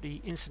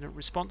Security Incident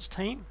Response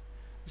Team,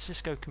 the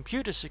Cisco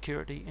Computer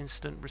Security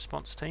Incident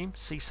Response Team,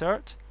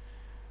 CCERT,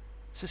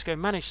 Cisco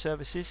Managed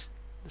Services,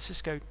 the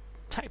Cisco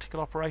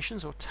Tactical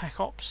Operations or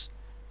TACOps,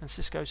 and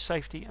Cisco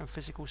Safety and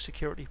Physical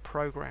Security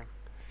Program.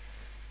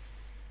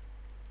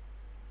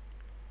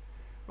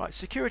 Right,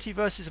 security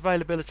versus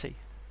availability.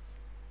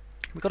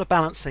 We've got to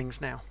balance things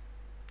now.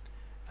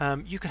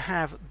 You could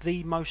have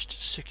the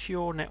most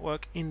secure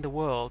network in the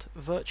world,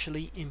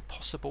 virtually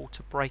impossible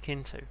to break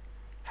into.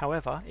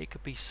 However, it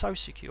could be so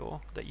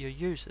secure that your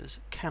users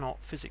cannot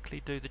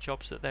physically do the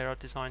jobs that they're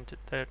trying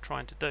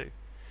to do.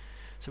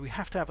 So we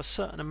have to have a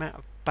certain amount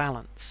of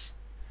balance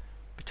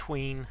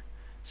between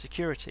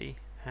security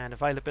and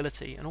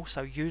availability and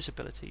also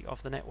usability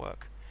of the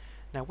network.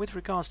 Now with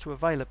regards to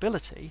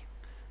availability,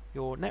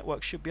 your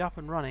network should be up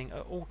and running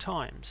at all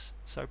times.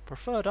 So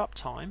preferred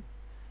uptime,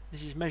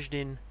 this is measured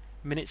in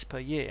minutes per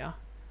year,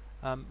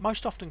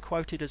 most often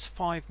quoted as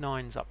 5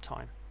 nines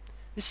uptime.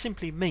 This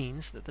simply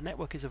means that the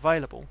network is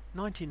available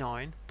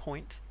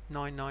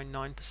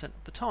 99.999% of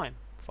the time,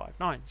 5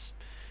 nines.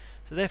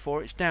 So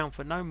therefore it's down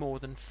for no more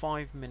than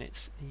 5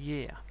 minutes a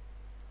year.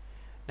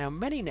 Now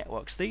many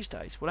networks these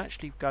days will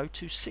actually go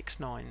to 6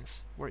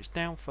 nines, where it's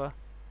down for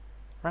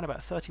around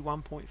about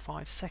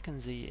 31.5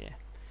 seconds a year.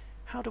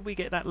 How do we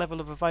get that level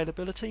of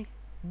availability?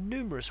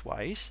 Numerous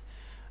ways.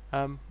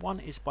 One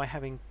is by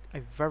having a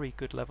very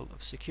good level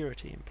of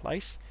security in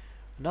place.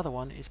 Another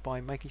one is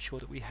by making sure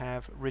that we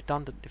have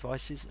redundant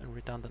devices and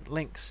redundant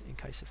links in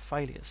case of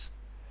failures.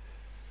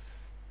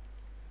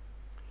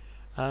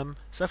 So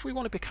if we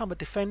want to become a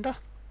defender,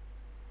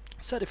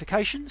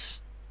 certifications,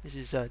 this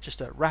is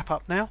just a wrap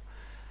up now.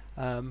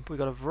 We've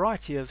got a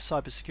variety of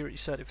cybersecurity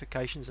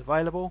certifications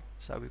available.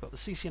 So we've got the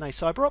CCNA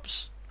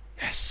CyberOps,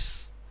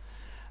 yes,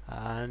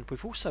 and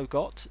we've also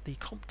got the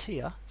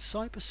CompTIA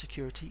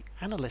Cybersecurity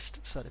Analyst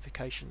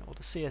certification, or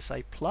the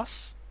CSA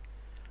Plus,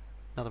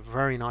 another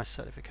very nice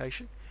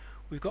certification.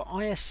 We've got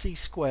ISC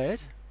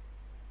squared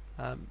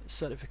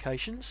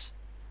certifications,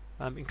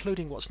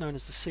 including what's known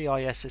as the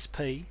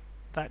CISSP.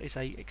 That is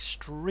a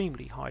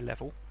extremely high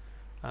level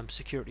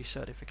security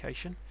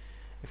certification.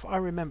 If I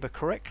remember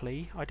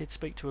correctly, I did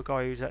speak to a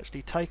guy who's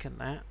actually taken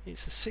that.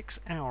 It's a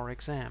 6-hour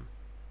exam.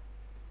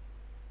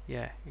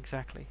 Yeah,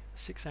 exactly, a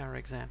 6-hour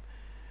exam.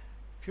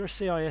 If you're a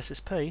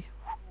CISSP,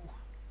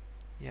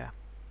 yeah,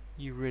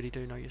 you really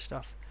do know your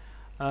stuff.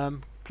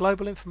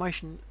 Global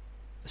Information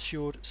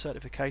Assured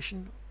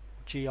Certification,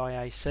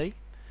 GIAC,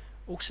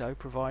 also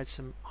provides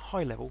some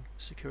high-level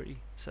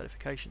security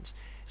certifications.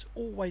 It's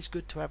always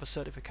good to have a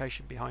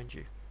certification behind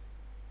you.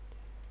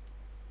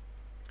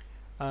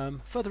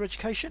 Further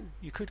education,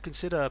 you could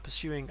consider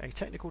pursuing a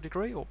technical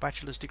degree or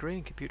bachelor's degree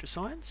in computer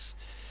science.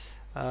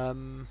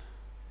 Computer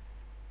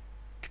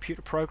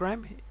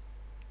programming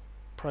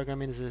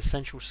is an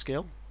essential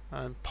skill.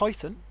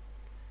 Python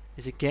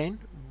is again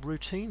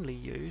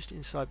routinely used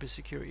in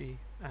cybersecurity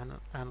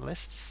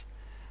analysts.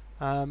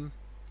 Oh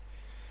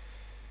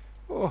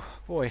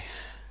boy.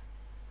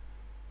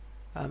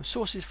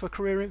 Sources for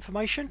career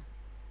information.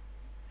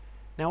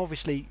 Now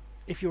obviously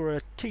if you're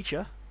a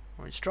teacher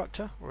or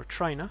instructor or a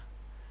trainer,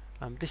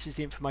 this is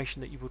the information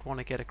that you would want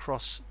to get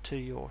across to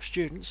your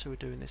students who are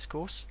doing this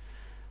course.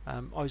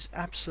 I was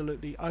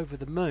absolutely over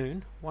the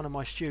moon. One of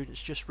my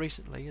students just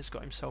recently has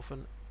got himself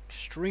an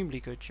extremely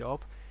good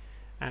job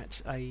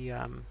at a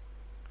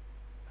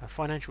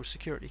financial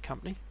security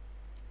company.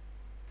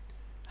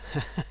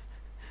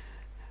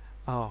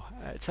 Oh,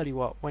 I tell you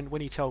what,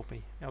 when he told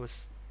me, I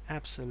was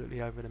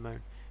absolutely over the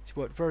moon. He's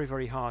worked very,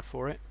 very hard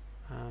for it,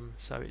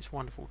 so it's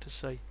wonderful to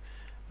see.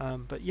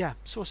 But yeah,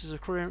 sources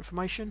of career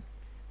information,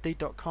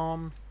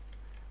 Indeed.com,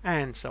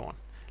 and so on.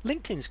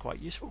 LinkedIn's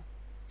quite useful.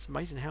 It's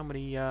amazing how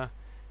many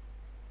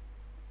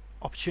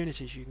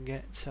opportunities you can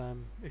get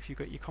if you've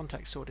got your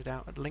contacts sorted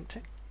out at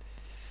LinkedIn.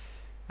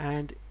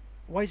 And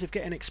ways of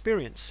getting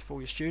experience for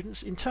your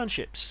students.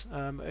 Internships.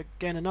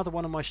 Again, another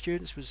one of my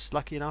students was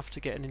lucky enough to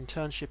get an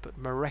internship at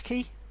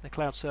Meraki, the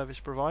cloud service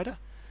provider.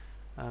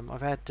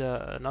 I've had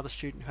another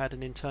student who had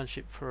an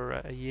internship for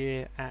a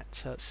year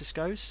at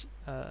Cisco's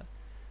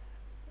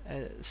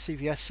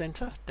CVS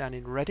Centre down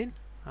in Reading,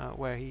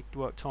 where he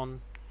worked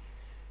on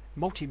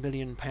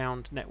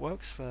multi-million-pound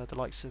networks for the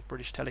likes of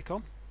British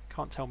Telecom.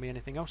 Can't tell me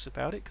anything else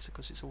about it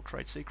because it's all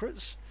trade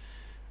secrets.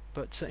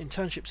 But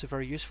internships are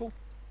very useful.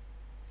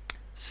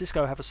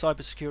 Cisco have a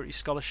cybersecurity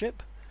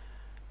scholarship,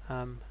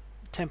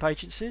 temp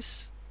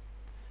agencies,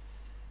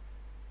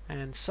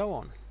 and so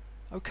on.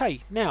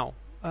 Okay, now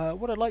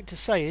what I'd like to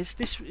say is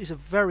this is a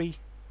very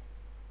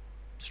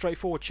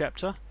straightforward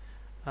chapter.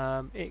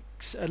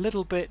 It's a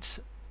little bit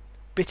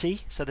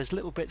bitty, so there's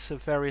little bits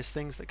of various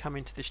things that come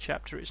into this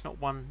chapter. It's not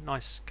one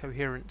nice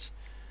coherent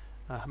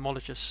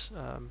homologous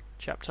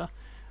chapter,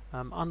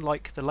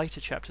 unlike the later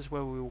chapters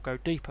where we will go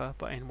deeper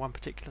but in one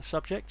particular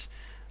subject.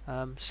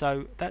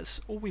 So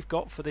that's all we've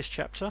got for this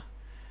chapter.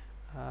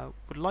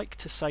 Would like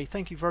to say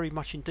thank you very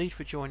much indeed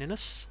for joining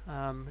us.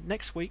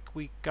 Next week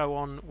we go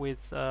on with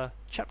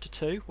chapter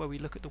 2, where we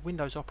look at the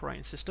Windows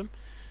operating system.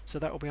 So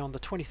that will be on the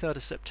 23rd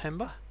of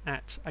September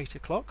at 8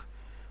 o'clock.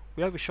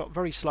 We overshot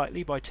very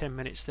slightly by 10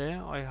 minutes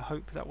there. I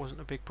hope that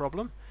wasn't a big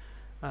problem.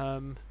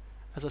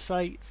 As I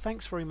say,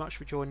 thanks very much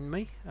for joining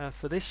me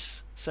for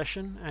this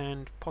session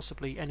and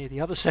possibly any of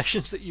the other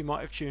sessions that you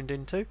might have tuned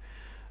into.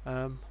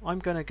 I'm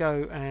going to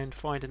go and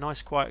find a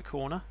nice quiet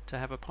corner to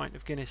have a pint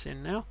of Guinness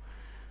in now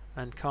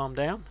and calm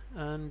down,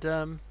 and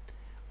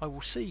I will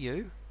see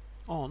you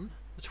on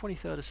the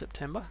 23rd of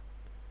September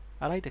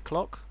at 8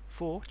 o'clock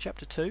for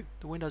chapter 2,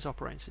 the Windows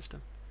operating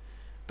system.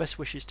 Best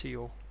wishes to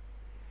you all.